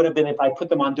what it would have been if I put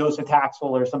them on docetaxel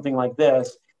or something like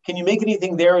this? Can you make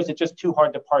anything there, or is it just too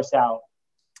hard to parse out?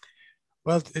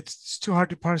 Well, it's too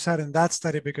hard to parse out in that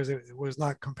study because it was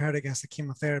not compared against the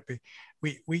chemotherapy.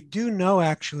 We do know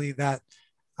actually that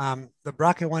the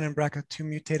BRCA1 and BRCA2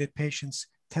 mutated patients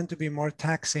tend to be more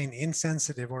taxane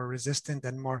insensitive or resistant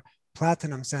and more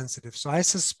platinum sensitive. So I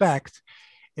suspect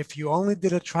if you only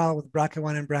did a trial with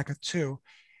BRCA1 and BRCA2,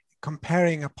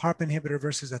 comparing a PARP inhibitor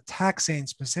versus a taxane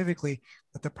specifically,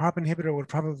 that the PARP inhibitor would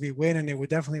probably win, and it would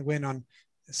definitely win on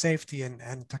safety and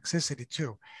toxicity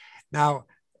too. Now,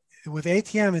 with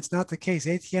ATM, it's not the case.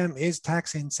 ATM is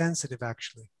taxane sensitive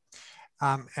actually,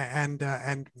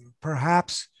 and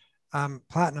perhaps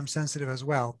platinum sensitive as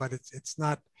well, but it's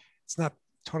not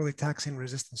totally taxane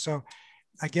resistant. So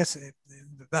I guess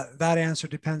that answer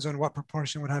depends on what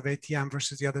proportion would have ATM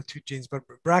versus the other two genes, but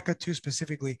BRCA2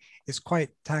 specifically is quite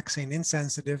taxane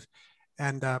insensitive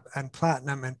and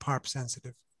platinum and PARP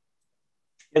sensitive.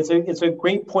 It's a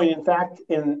great point. In fact,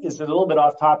 it's a little bit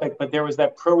off topic, but there was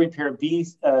that Pro-Repair B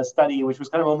study, which was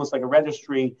kind of almost like a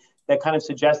registry that kind of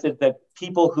suggested that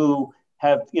people who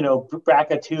have,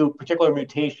 BRCA2 particular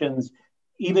mutations,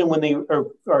 even when they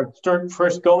are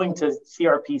first going to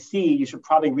CRPC, you should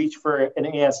probably reach for an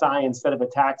ASI instead of a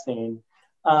taxane.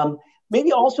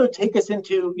 Maybe also take us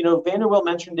into, Vanderwill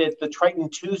mentioned it, the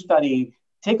Triton-2 study.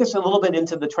 Take us a little bit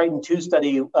into the Triton-2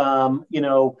 study.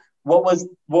 What was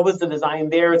the design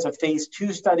there? It's a phase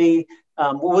 2 study.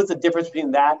 What was the difference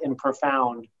between that and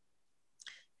PROfound?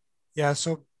 Yeah,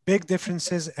 so big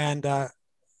differences and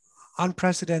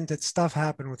unprecedented stuff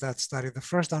happened with that study. The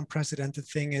first unprecedented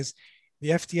thing is the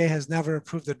FDA has never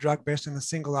approved a drug based on a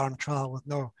single arm trial with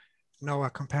no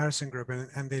comparison group,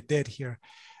 and they did here.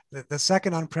 The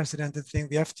second unprecedented thing,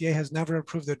 the FDA has never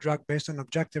approved a drug based on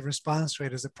objective response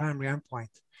rate as a primary endpoint.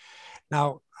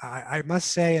 Now, I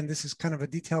must say, and this is kind of a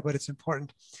detail, but it's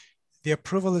important, the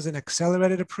approval is an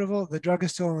accelerated approval. The drug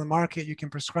is still on the market. You can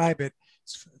prescribe it.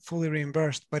 It's fully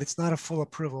reimbursed, but it's not a full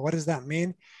approval. What does that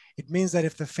mean? It means that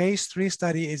if the phase 3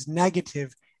 study is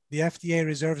negative, the FDA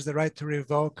reserves the right to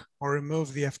revoke or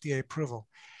remove the FDA approval.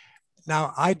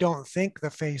 Now, I don't think the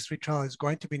phase 3 trial is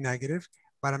going to be negative,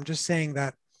 but I'm just saying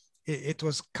that it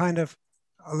was kind of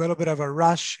a little bit of a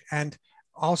rush and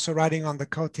also riding on the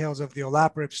coattails of the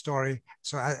olaparib story.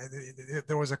 So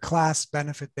there was a class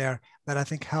benefit there that I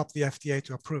think helped the FDA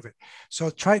to approve it. So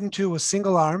Triton-2 was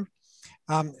single arm.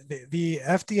 The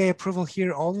FDA approval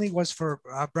here only was for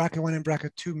BRCA1 and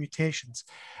BRCA2 mutations.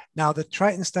 Now the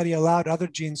Triton study allowed other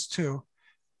genes too.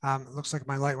 It looks like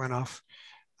my light went off.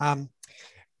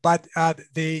 But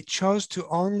they chose to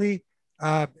only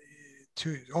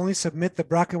submit the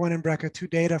BRCA1 and BRCA2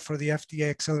 data for the FDA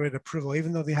accelerated approval,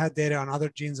 even though they had data on other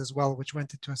genes as well, which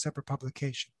went into a separate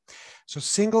publication. So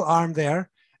single arm there,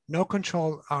 no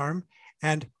control arm.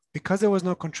 And because there was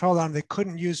no control arm, they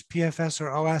couldn't use PFS or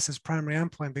OS as primary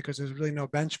endpoint because there's really no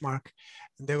benchmark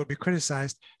and they would be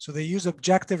criticized. So they use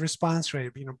objective response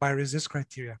rate, by RECIST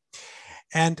criteria.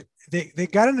 And they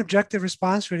got an objective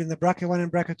response rate in the BRCA1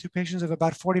 and BRCA2 patients of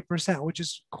about 40%, which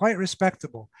is quite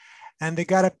respectable. And they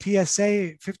got a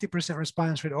PSA 50%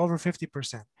 response rate, over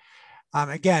 50%.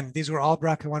 Again, these were all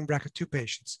BRCA1, BRCA2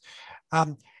 patients.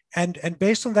 And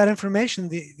based on that information,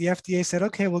 the FDA said,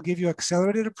 okay, we'll give you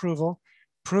accelerated approval,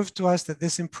 prove to us that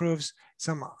this improves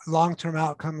some long-term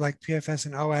outcome like PFS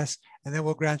and OS, and then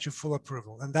we'll grant you full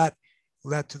approval. And that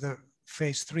led to the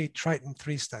phase 3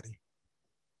 Triton-3 study.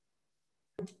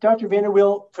 Dr.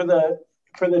 Vanderweel, for the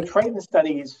Triton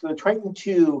studies, for the Triton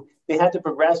 2, they had to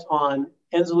progress on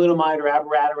enzalutamide or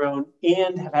abiraterone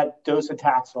and have had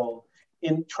docetaxel.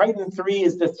 In Triton 3,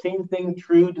 is the same thing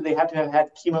true? Do they have to have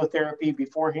had chemotherapy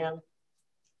beforehand?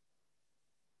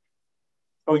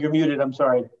 Oh, you're muted, I'm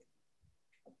sorry.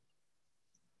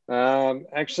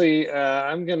 Actually,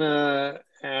 I'm gonna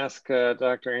ask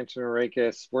Dr.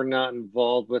 Antonarakis. We're not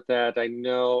involved with that, I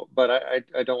know, but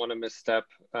I don't want to misstep.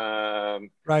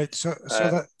 Right, so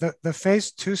the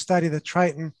phase 2 study, the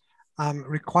Triton,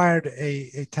 required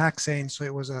a taxane, so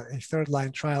it was a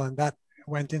third-line trial, and that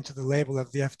went into the label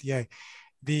of the FDA.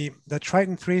 The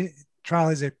Triton 3 trial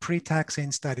is a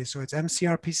pre-taxane study, so it's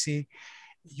MCRPC.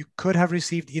 You could have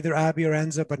received either ABI or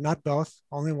ENZA, but not both,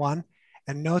 only one,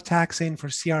 and no taxane for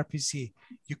CRPC.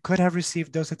 You could have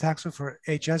received docetaxel for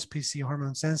HSPC,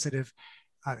 hormone sensitive,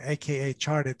 AKA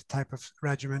charted type of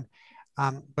regimen,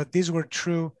 but these were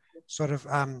true sort of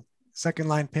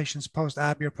second-line patients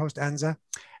post-ABI or post-ENZA,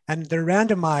 and they're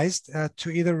randomized to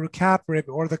either rucaparib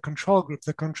or the control group.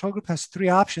 The control group has 3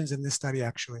 options in this study,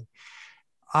 actually.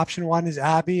 Option 1 is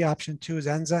ABI, option 2 is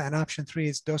ENZA, and option 3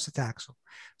 is docetaxel.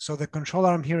 So the control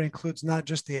arm here includes not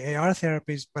just the AR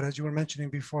therapies, but as you were mentioning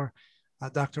before,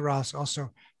 Dr. Ross,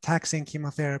 also taxane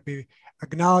chemotherapy,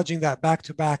 acknowledging that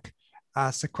back-to-back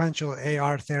sequential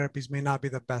AR therapies may not be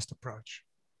the best approach.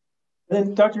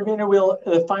 Then Dr. Vanderweel,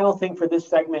 the final thing for this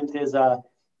segment is,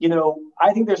 you know,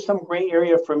 I think there's some gray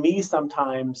area for me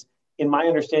sometimes in my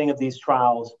understanding of these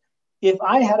trials. If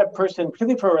I had a person,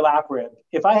 particularly for olaparib,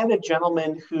 if I had a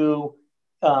gentleman who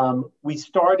we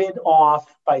started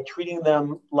off by treating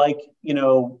them like, you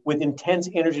know, with intense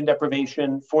androgen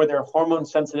deprivation for their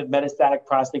hormone-sensitive metastatic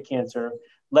prostate cancer,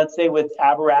 let's say with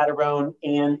abiraterone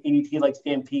and ADT like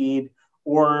Stampede,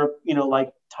 or, you know,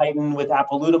 like Titan with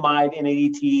apalutamide and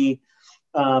ADT,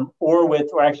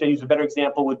 or actually I use a better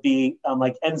example would be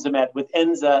like Enzamet with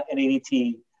Enza and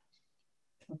ADT.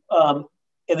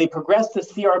 And they progress to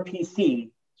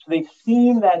CRPC. So they've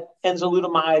seen that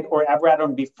enzalutamide or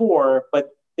abiraterone before, but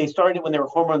they started it when they were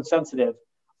hormone sensitive.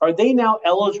 Are they now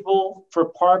eligible for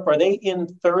PARP? Are they in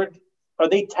third? Are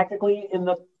they technically in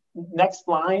the next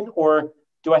line, or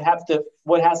do I have to?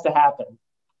 What has to happen?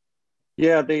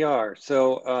 Yeah, they are.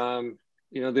 So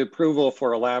you know, the approval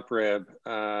for olaparib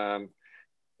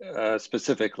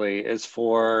specifically is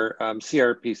for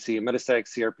CRPC, metastatic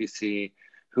CRPC,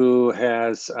 who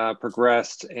has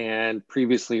progressed and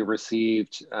previously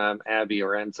received ABI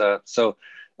or ENZA. So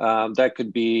that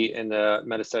could be in the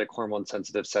metastatic hormone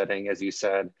sensitive setting, as you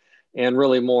said. And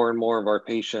really more and more of our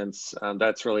patients,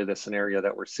 that's really the scenario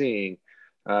that we're seeing,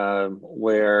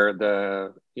 where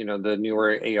the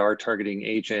newer AR targeting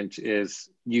agent is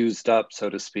used up, so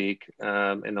to speak,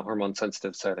 in the hormone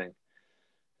sensitive setting.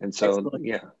 And so, excellent.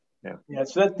 Yeah,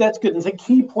 so that's good. It's a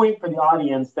key point for the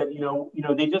audience that, you know,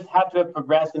 they just have to have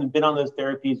progressed and been on those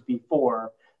therapies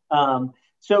before.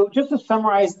 So just to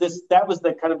summarize this, that was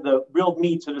the kind of the real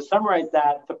meat. So to summarize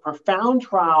that, the PROfound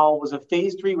trial was a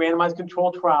phase 3 randomized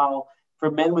controlled trial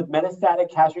for men with metastatic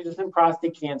castration-resistant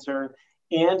prostate cancer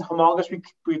and homologous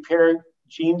repair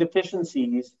gene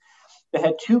deficiencies. They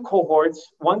had 2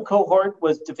 cohorts. One cohort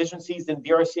was deficiencies in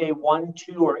BRCA1,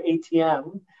 2, or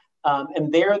ATM.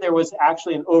 And there was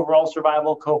actually an overall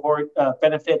survival cohort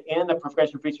benefit and a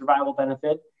progression-free survival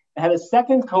benefit. It had a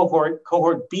second cohort,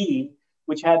 cohort B,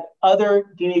 which had other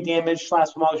DNA damage /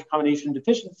 homologous recombination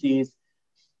deficiencies.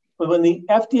 But when the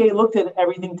FDA looked at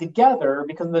everything together,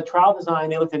 because of the trial design,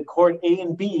 they looked at cohort A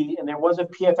and B, and there was a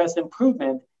PFS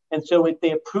improvement. And so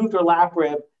they approved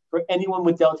olaparib for anyone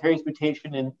with deleterious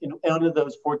mutation in one of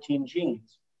those 14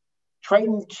 genes.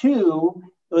 Triton 2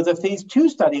 was a phase 2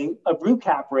 study of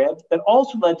rucaparib that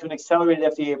also led to an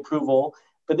accelerated FDA approval,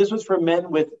 but this was for men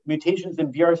with mutations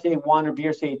in BRCA1 or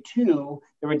BRCA2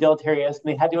 that were deleterious,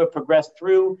 and they had to have progressed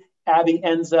through ABI,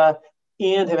 ENZA,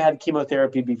 and have had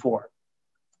chemotherapy before.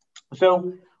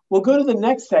 So we'll go to the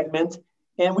next segment,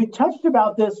 and we touched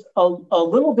about this a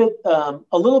little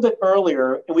bit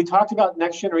earlier, and we talked about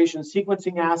next generation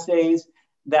sequencing assays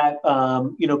that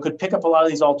could pick up a lot of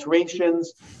these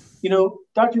alterations. You know,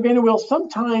 Dr. Vanderweel,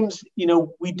 sometimes, you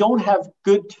know, we don't have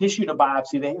good tissue to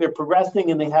biopsy. They're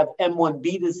progressing and they have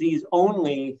M1b disease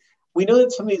only. We know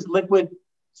that some of these liquid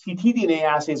ctDNA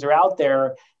assays are out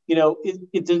there. You know,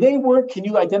 do they work? Can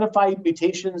you identify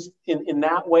mutations in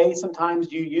that way? Sometimes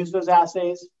do you use those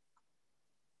assays?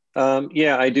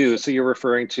 Yeah, I do. So you're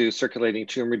referring to circulating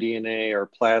tumor DNA or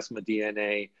plasma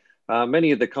DNA.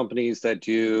 Many of the companies that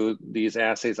do these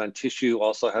assays on tissue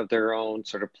also have their own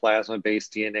sort of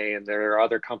plasma-based DNA, and there are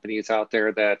other companies out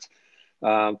there that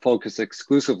focus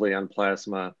exclusively on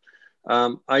plasma.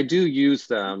 I do use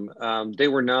them. They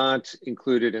were not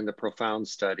included in the PROfound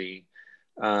study.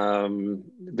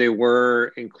 They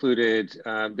were included,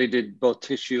 they did both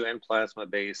tissue and plasma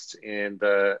based in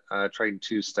the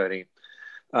Triton-2 study.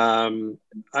 I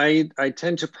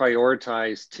tend to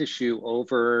prioritize tissue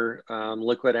over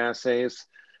liquid assays.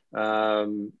 There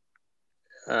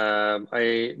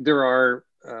are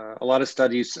a lot of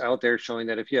studies out there showing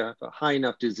that if you have a high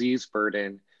enough disease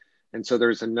burden, and so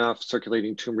there's enough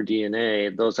circulating tumor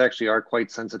DNA, those actually are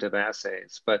quite sensitive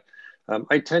assays. But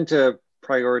I tend to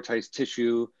prioritize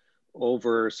tissue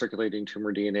over circulating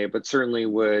tumor DNA, but certainly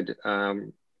would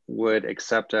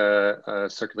accept a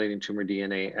circulating tumor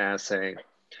DNA assay.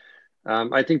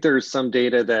 I think there's some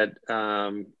data that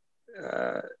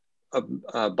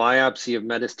a biopsy of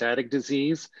metastatic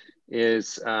disease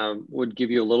would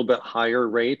give you a little bit higher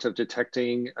rate of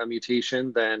detecting a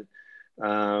mutation than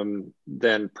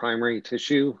primary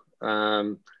tissue.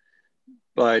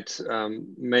 But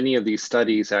many of these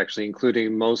studies, actually,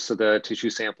 including most of the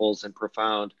tissue samples in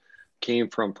PROfound, came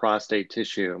from prostate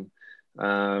tissue.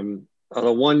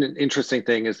 Although one interesting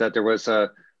thing is that there was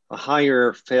a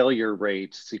higher failure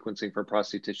rate sequencing for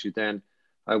prostate tissue than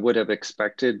I would have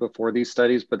expected before these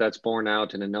studies, but that's borne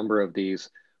out in a number of these,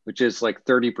 which is like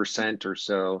 30% or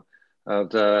so of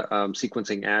the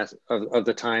sequencing of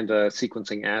the time the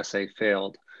sequencing assay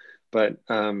failed. But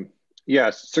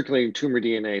yes, circulating tumor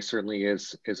DNA certainly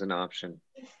is an option.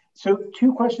 So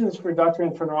 2 questions for Dr.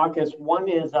 Infernarakis. One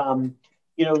is,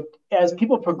 as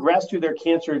people progress through their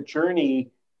cancer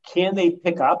journey, can they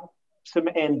pick up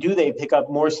do they pick up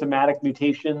more somatic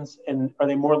mutations? And are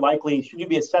they more likely, should you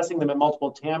be assessing them at multiple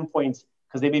time points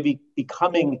because they may be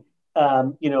becoming,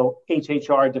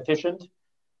 HHR deficient?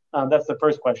 That's the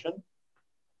first question.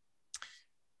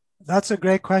 That's a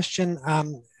great question.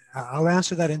 I'll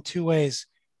answer that in 2 ways.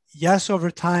 Yes,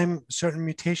 over time, certain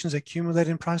mutations accumulate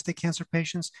in prostate cancer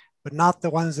patients, but not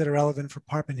the ones that are relevant for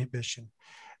PARP inhibition.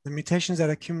 The mutations that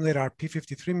accumulate are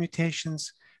P53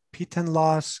 mutations, PTEN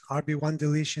loss, RB1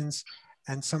 deletions,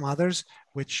 and some others,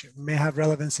 which may have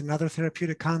relevance in other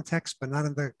therapeutic contexts, but not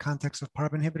in the context of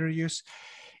PARP inhibitor use.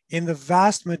 In the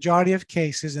vast majority of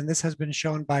cases, and this has been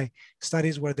shown by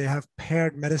studies where they have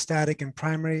paired metastatic and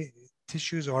primary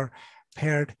tissues or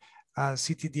paired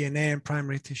ctDNA and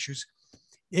primary tissues,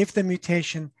 if the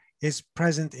mutation is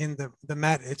present in the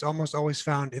MET, it's almost always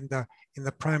found in the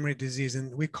primary disease,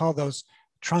 and we call those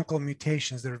truncal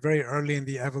mutations. They're very early in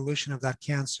the evolution of that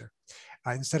cancer,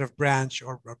 instead of branch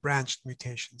or branched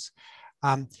mutations.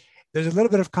 There's a little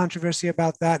bit of controversy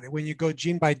about that when you go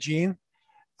gene by gene,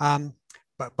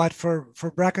 but for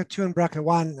BRCA2 and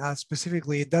BRCA1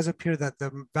 specifically, it does appear that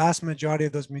the vast majority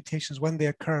of those mutations, when they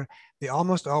occur, they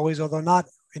almost always, although not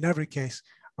in every case,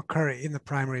 occur in the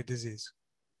primary disease.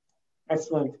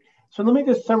 Excellent. So let me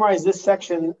just summarize this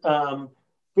section.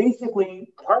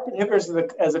 Basically, PARP inhibitors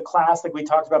as a class, like we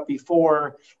talked about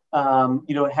before,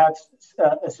 have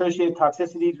associated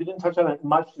toxicities. We didn't touch on it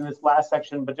much in this last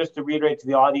section, but just to reiterate to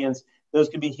the audience, those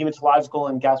could be hematological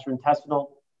and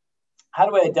gastrointestinal. How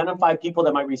do I identify people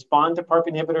that might respond to PARP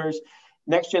inhibitors?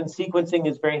 Next-gen sequencing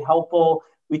is very helpful.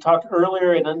 We talked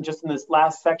earlier, and then just in this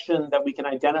last section, that we can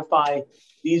identify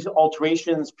these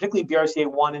alterations, particularly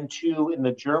BRCA1 and 2 in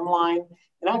the germline.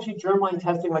 And actually, germline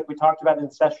testing, like we talked about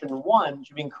in session 1,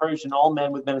 should be encouraged in all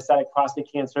men with metastatic prostate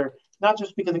cancer, not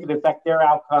just because it could affect their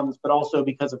outcomes, but also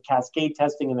because of cascade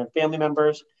testing in their family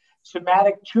members.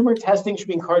 Somatic tumor testing should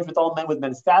be encouraged with all men with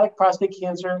metastatic prostate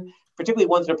cancer, particularly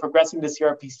ones that are progressing to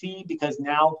CRPC, because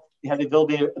now they have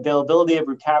the availability of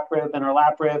rucaparib and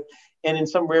olaparib. And in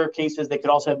some rare cases, they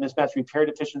could also have mismatch repair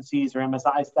deficiencies or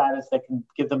MSI status that can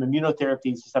give them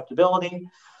immunotherapy susceptibility.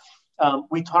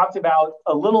 We talked about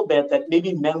a little bit that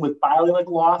maybe men with biallelic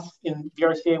loss in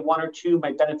BRCA1 or 2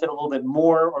 might benefit a little bit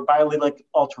more, or biallelic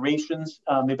alterations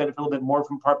may benefit a little bit more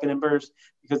from PARP inhibitors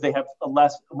because they have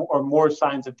less or more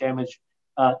signs of damage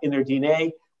in their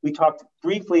DNA. We talked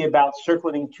briefly about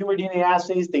circulating tumor DNA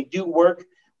assays. They do work.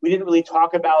 We didn't really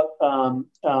talk about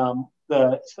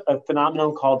a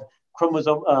phenomenon called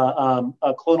clonal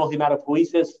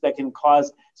hematopoiesis that can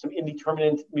cause some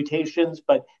indeterminate mutations,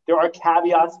 but there are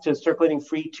caveats to circulating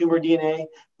free tumor DNA,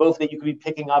 both that you could be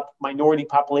picking up minority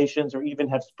populations or even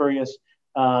have spurious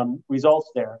results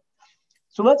there.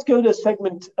 So let's go to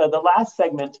the last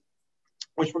segment,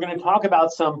 which we're going to talk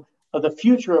about some of the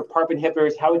future of PARP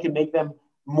inhibitors, how we can make them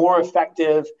more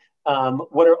effective,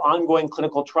 what are ongoing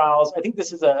clinical trials. I think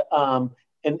this is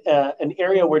an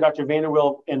area where Dr.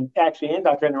 Vanderwill and Dr.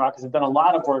 Infernarakis have done a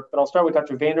lot of work, but I'll start with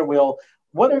Dr. Vanderwill.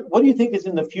 What do you think is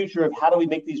in the future of how do we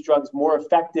make these drugs more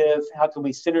effective? How can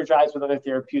we synergize with other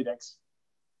therapeutics?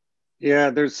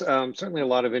 Yeah, there's certainly a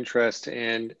lot of interest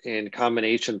in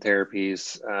combination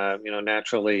therapies,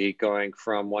 naturally going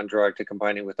from one drug to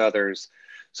combining with others.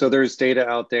 So there's data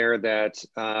out there that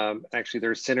actually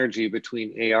there's synergy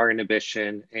between AR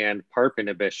inhibition and PARP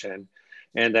inhibition,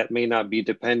 and that may not be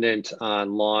dependent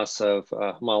on loss of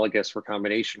homologous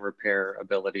recombination repair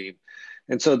ability.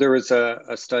 And so there was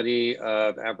a study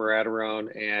of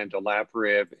abiraterone and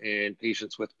olaparib in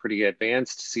patients with pretty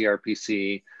advanced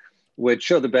CRPC, which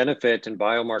showed the benefit in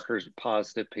biomarkers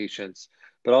positive patients,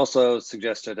 but also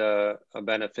suggested a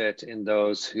benefit in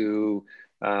those who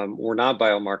were not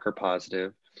biomarker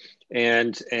positive.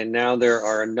 And now there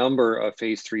are a number of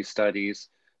phase 3 studies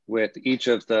with each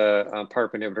of the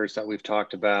PARP inhibitors that we've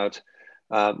talked about,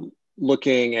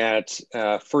 looking at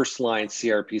first-line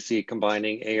CRPC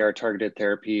combining AR targeted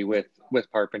therapy with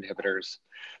PARP inhibitors.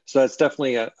 So that's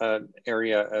definitely an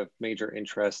area of major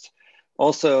interest.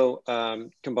 Also,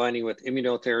 combining with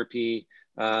immunotherapy,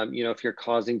 if you're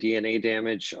causing DNA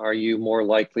damage, are you more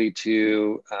likely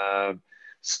to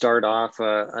start off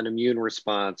an immune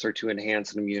response or to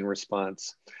enhance an immune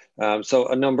response? So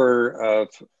a number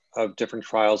of different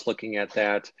trials looking at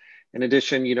that. In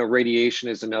addition, radiation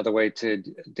is another way to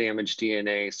damage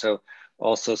DNA. So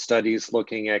also studies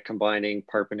looking at combining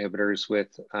PARP inhibitors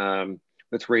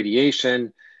with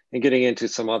radiation, and getting into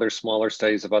some other smaller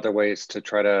studies of other ways to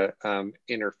try to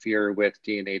interfere with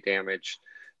DNA damage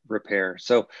repair.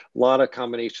 So a lot of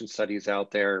combination studies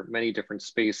out there, many different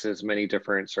spaces, many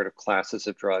different sort of classes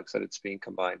of drugs that it's being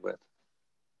combined with.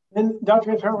 And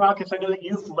Dr. Antonarakis, I know that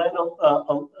you've led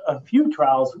a few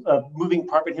trials of moving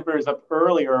PARP inhibitors up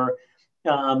earlier.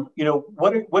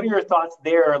 What are your thoughts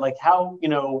there? Like how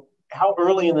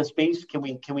early in the space can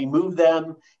we move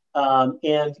them?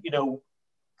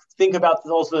 Think about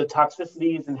also the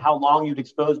toxicities and how long you'd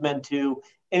expose men to.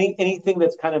 Anything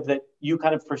that's that you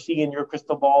foresee in your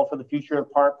crystal ball for the future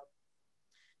of PARP?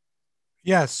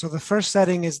 Yes. So the first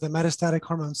setting is the metastatic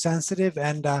hormone sensitive,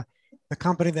 and the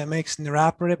company that makes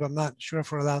niraparib, I'm not sure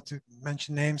if we're allowed to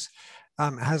mention names,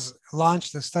 has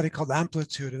launched a study called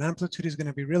Amplitude, and Amplitude is going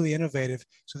to be really innovative.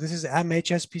 So this is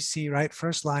MHSPC, right,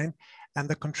 first line, and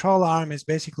the control arm is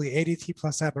basically ADT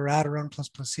plus abiraterone plus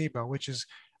placebo, which is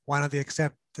one of the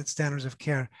accepted standards of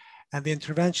care. And the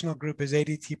interventional group is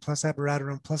ADT plus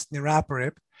abiraterone plus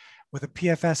niraparib with a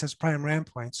PFS as primary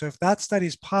endpoint. So if that study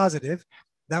is positive,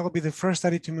 that will be the first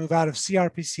study to move out of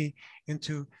CRPC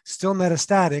into still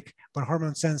metastatic, but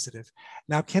hormone sensitive.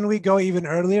 Now, can we go even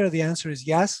earlier? The answer is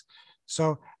yes.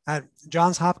 So at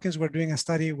Johns Hopkins, we're doing a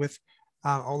study with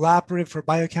olaparib for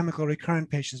biochemical recurrent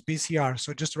patients, BCR.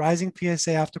 So just rising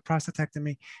PSA after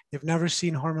prostatectomy. They've never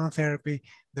seen hormone therapy.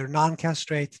 They're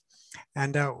non-castrate.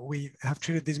 And we have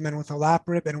treated these men with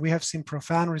olaparib, and we have seen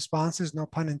profound responses, no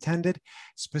pun intended,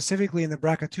 specifically in the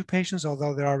BRCA2 patients,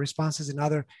 although there are responses in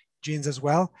other genes as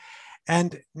well.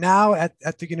 And now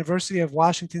at the University of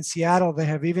Washington, Seattle, they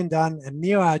have even done a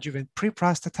neoadjuvant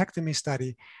pre-prostatectomy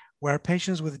study where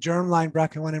patients with germline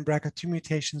BRCA1 and BRCA2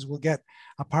 mutations will get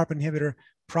a PARP inhibitor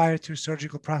prior to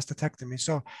surgical prostatectomy.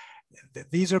 So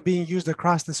these are being used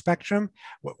across the spectrum.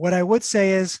 What I would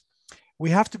say is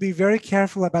we have to be very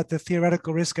careful about the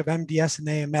theoretical risk of MDS and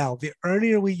AML. The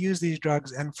earlier we use these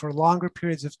drugs and for longer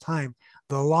periods of time,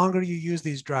 the longer you use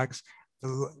these drugs,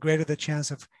 the greater the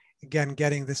chance of, again,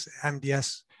 getting this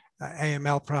MDS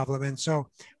AML problem. And so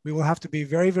we will have to be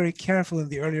very, very careful in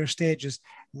the earlier stages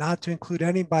not to include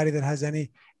anybody that has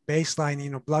any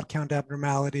baseline, blood count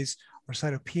abnormalities or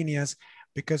cytopenias,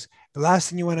 because the last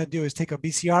thing you want to do is take a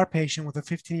BCR patient with a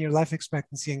 15-year life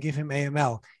expectancy and give him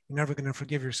AML. You're never going to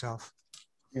forgive yourself.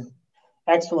 Yeah.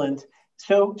 Excellent.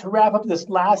 So to wrap up this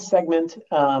last segment,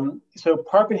 so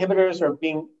PARP inhibitors are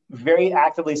being very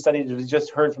actively studied, as we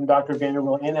just heard from Dr.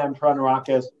 Vanderwill and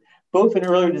Antonarakis, both in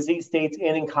earlier disease states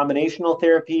and in combinational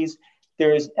therapies.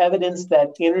 There is evidence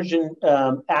that androgen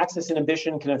axis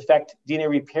inhibition can affect DNA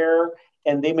repair,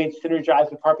 and they may synergize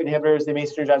with PARP inhibitors. They may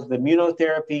synergize with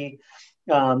immunotherapy.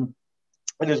 And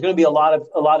there's going to be a lot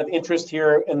of interest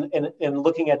here in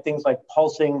looking at things like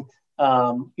pulsing,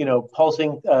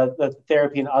 the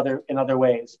therapy in other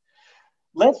ways.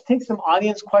 Let's take some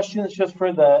audience questions just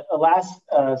for the last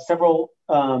several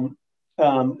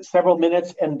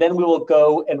minutes, and then we will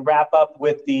go and wrap up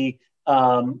with the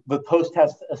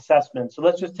post-test assessment. So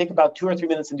let's just take about 2 or 3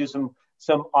 minutes and do some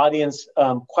audience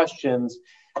questions.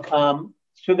 So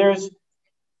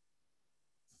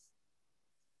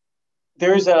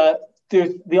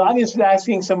the audience is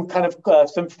asking some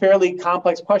some fairly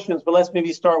complex questions, but let's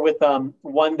maybe start with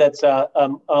one that's a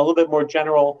little bit more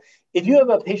general. If you have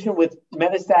a patient with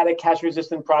metastatic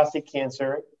castrate-resistant prostate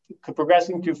cancer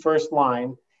progressing to first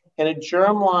line, and a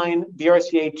germline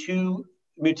BRCA2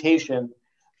 mutation,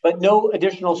 but no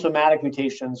additional somatic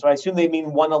mutation, so I assume they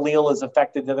mean one allele is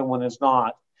affected, the other one is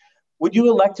not, would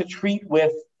you elect to treat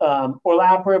with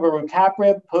olaparib or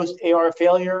rucaparib post-AR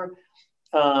failure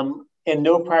and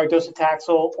no prior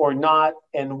docetaxel or not,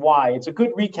 and why? It's a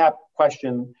good recap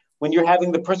question. When you're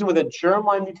having the person with a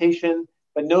germline mutation,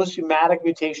 but no somatic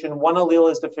mutation, one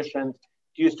allele is deficient,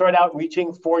 do you start out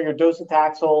reaching for your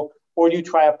docetaxel or do you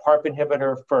try a PARP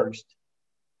inhibitor first?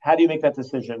 How do you make that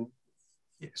decision?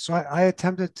 So I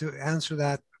attempted to answer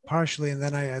that partially, and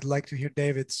then I'd like to hear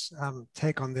David's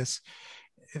take on this.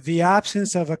 The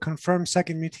absence of a confirmed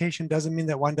second mutation doesn't mean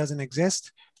that one doesn't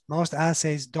exist. Most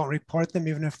assays don't report them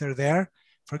even if they're there.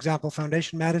 For example,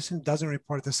 Foundation Medicine doesn't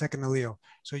report the second allele.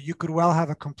 So you could well have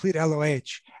a complete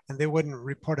LOH and they wouldn't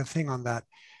report a thing on that.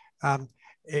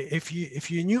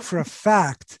 If you knew for a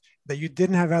fact that you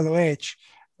didn't have LOH,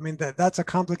 I mean, that's a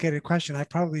complicated question. I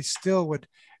probably still would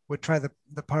try the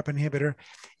PARP inhibitor.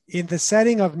 In the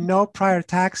setting of no prior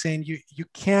taxane, you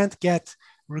can't get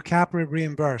rucaparib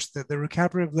reimbursed. The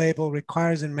rucaparib label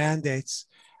requires and mandates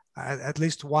at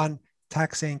least one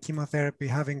taxane chemotherapy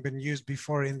having been used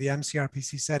before in the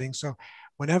MCRPC setting. So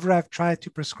whenever I've tried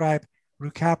to prescribe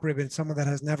rucaparib in someone that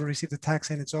has never received a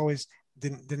taxane, it's always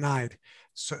denied.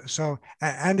 So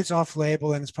and it's off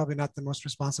label and it's probably not the most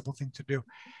responsible thing to do.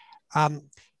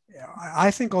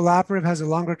 I think olaparib has a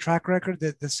longer track record.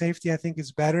 The safety I think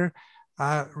is better.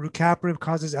 Rucaparib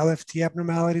causes LFT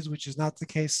abnormalities, which is not the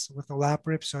case with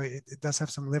olaparib, so it does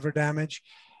have some liver damage.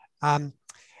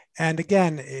 And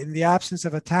again, in the absence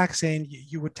of a taxane,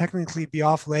 you would technically be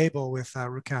off-label with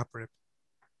rucaparib.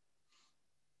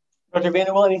 Dr.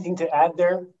 Vanderwell, anything to add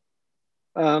there?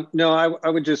 No, I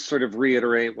would just sort of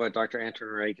reiterate what Dr.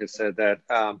 Antonarek has said, that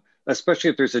especially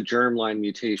if there's a germline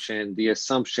mutation, the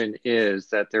assumption is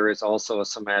that there is also a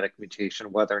somatic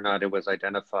mutation, whether or not it was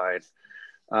identified.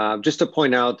 Just to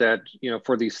point out that,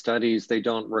 for these studies, they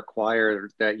don't require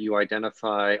that you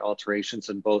identify alterations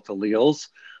in both alleles,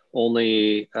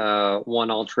 only one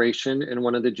alteration in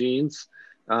one of the genes,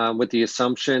 with the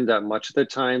assumption that much of the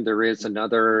time there is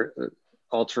another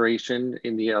alteration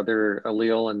in the other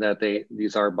allele and that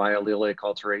these are biallelic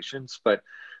alterations. But,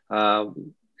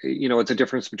 it's a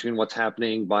difference between what's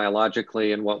happening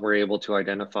biologically and what we're able to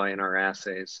identify in our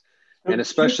assays. And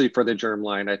especially for the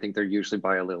germline, I think they're usually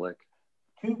biallelic.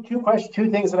 Two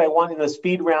things that I want in the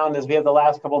speed round as we have the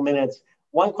last couple of minutes.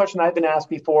 One question I've been asked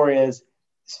before is,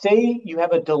 say you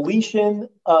have a deletion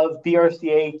of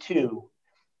BRCA2.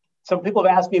 Some people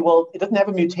have asked me, well, it doesn't have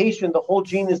a mutation, the whole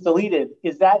gene is deleted.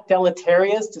 Is that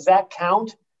deleterious? Does that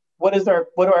count? What do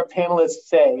our panelists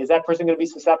say? Is that person going to be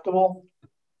susceptible?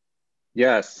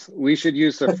 Yes, we should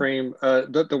use the frame,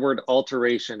 the word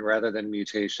alteration rather than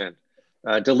mutation.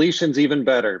 Deletion's even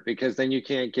better because then you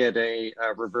can't get a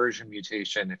reversion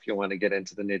mutation if you want to get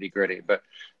into the nitty gritty, but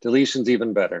deletion's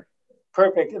even better.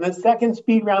 Perfect. And the second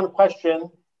speed round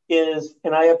question is,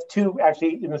 and I have two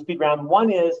actually in the speed round.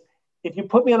 One is, if you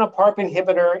put me on a PARP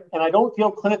inhibitor and I don't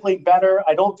feel clinically better,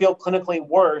 I don't feel clinically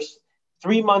worse,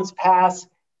 3 months pass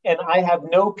and I have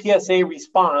no PSA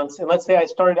response, and let's say I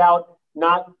started out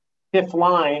not fifth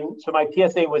line, so my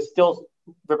PSA was still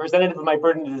representative of my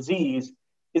burden of disease,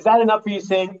 is that enough for you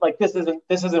saying, like, this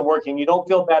isn't working, you don't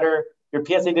feel better, your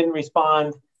PSA didn't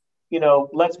respond,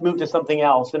 let's move to something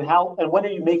else? And when are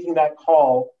you making that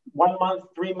call? 1 month,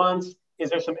 3 months? Is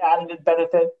there some added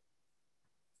benefit?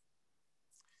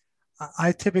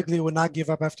 I typically would not give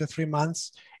up after 3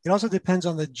 months. It also depends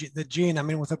on the gene. I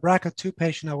mean, with a BRCA2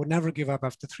 patient, I would never give up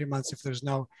after 3 months if there's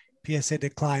no PSA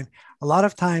decline. A lot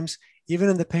of times, even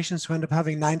in the patients who end up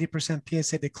having 90%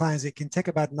 PSA declines, it can take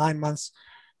about 9 months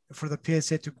for the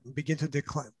PSA to begin to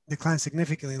decline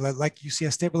significantly. Like you see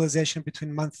a stabilization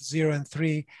between month 0 and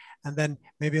 3, and then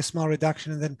maybe a small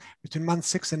reduction, and then between month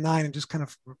 6 and 9, it just kind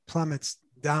of plummets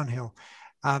downhill.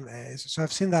 So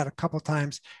I've seen that a couple of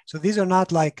times. So these are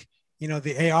not like,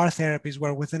 the AR therapies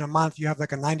where within a month you have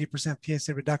like a 90%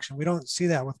 PSA reduction. We don't see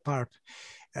that with PARP.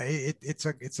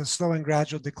 It's a slow and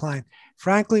gradual decline.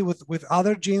 Frankly, with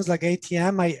other genes like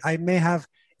ATM, I may have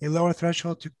a lower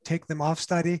threshold to take them off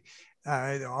study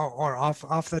or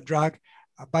off the drug.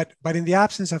 But in the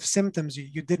absence of symptoms,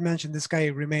 you did mention this guy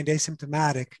remained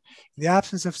asymptomatic. In the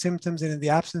absence of symptoms and in the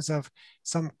absence of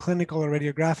some clinical or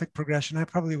radiographic progression, I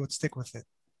probably would stick with it.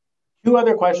 Two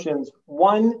other questions.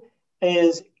 One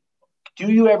is, do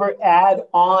you ever add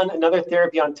on another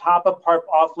therapy on top of PARP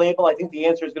off-label? I think the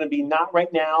answer is going to be not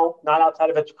right now, not outside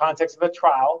of the context of a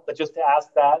trial, but just to ask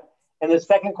that. And the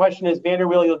second question is,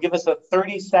 Vanderweel, you'll give us a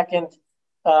 30-second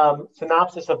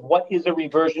synopsis of what is a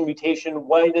reversion mutation.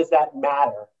 Why does that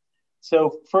matter?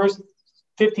 So first,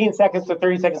 15 seconds to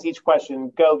 30 seconds each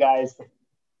question. Go, guys.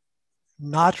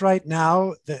 Not right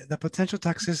now. The potential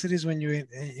toxicities when you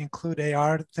include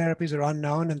AR therapies are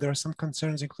unknown, and there are some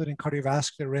concerns, including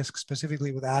cardiovascular risk,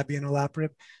 specifically with AbbVie and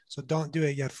olaparib. So don't do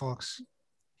it yet, folks.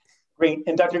 Great.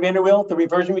 And Dr. Vanderwill, the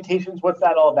reversion mutations, what's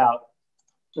that all about?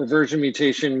 Reversion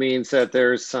mutation means that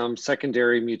there's some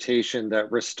secondary mutation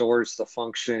that restores the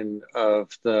function of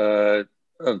the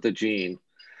gene.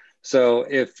 So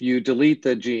if you delete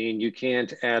the gene, you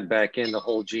can't add back in the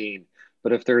whole gene.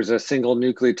 But if there's a single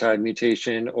nucleotide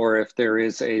mutation, or if there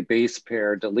is a base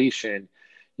pair deletion,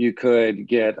 you could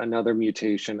get another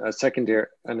mutation,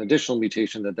 an additional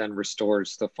mutation that then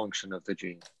restores the function of the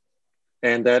gene.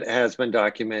 And that has been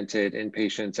documented in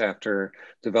patients after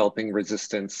developing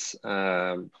resistance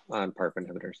on PARP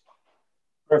inhibitors.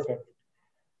 Perfect.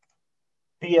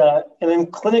 And then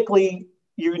clinically,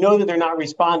 you know that they're not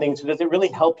responding. So does it really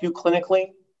help you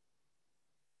clinically?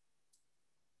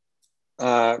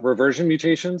 Reversion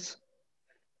mutations?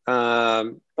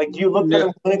 Like, do you look for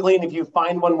them clinically, and if you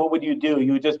find one, what would you do?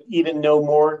 You would just even know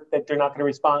more that they're not going to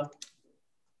respond?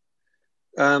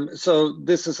 So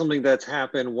this is something that's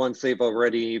happened once they've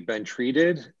already been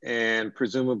treated and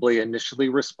presumably initially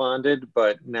responded,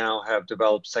 but now have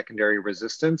developed secondary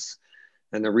resistance.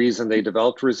 And the reason they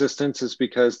developed resistance is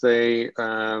because they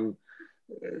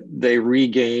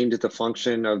regained the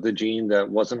function of the gene that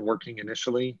wasn't working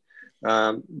initially.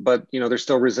 But they're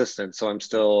still resistant, so I'm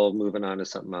still moving on to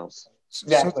something else.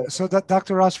 Exactly. So that,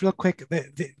 Dr. Ross, real quick,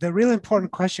 the real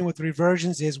important question with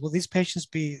reversions is, will these patients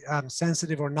be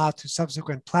sensitive or not to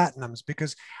subsequent platinums?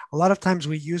 Because a lot of times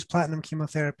we use platinum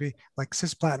chemotherapy like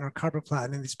cisplatin or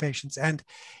carboplatin in these patients. And,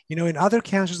 in other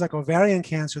cancers like ovarian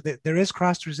cancer, there is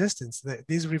cross resistance.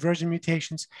 These reversion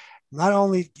mutations, not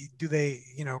only do they,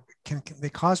 can they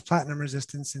cause platinum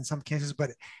resistance in some cases,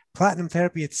 but platinum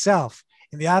therapy itself,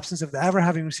 in the absence of ever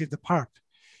having received the PARP,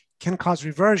 can cause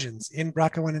reversions in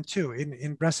BRCA1 and 2,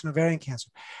 in breast and ovarian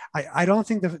cancer. I don't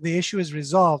think the issue is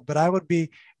resolved, but I would be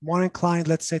more inclined,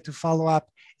 let's say, to follow up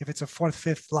if it's a 4th,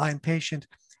 5th line patient,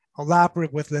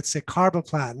 olaparib with, let's say,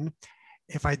 carboplatin,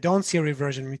 if I don't see a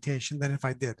reversion mutation than if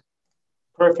I did.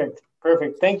 Perfect.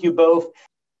 Thank you both.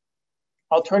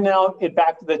 I'll turn now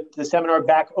the seminar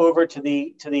back over to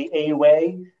the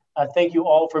AUA. Thank you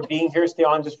all for being here. Stay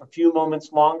on just for a few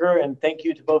moments longer. And thank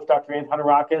you to both Dr.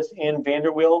 Antonarakis and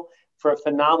Vanderwill for a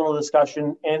phenomenal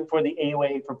discussion, and for the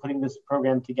AUA for putting this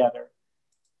program together.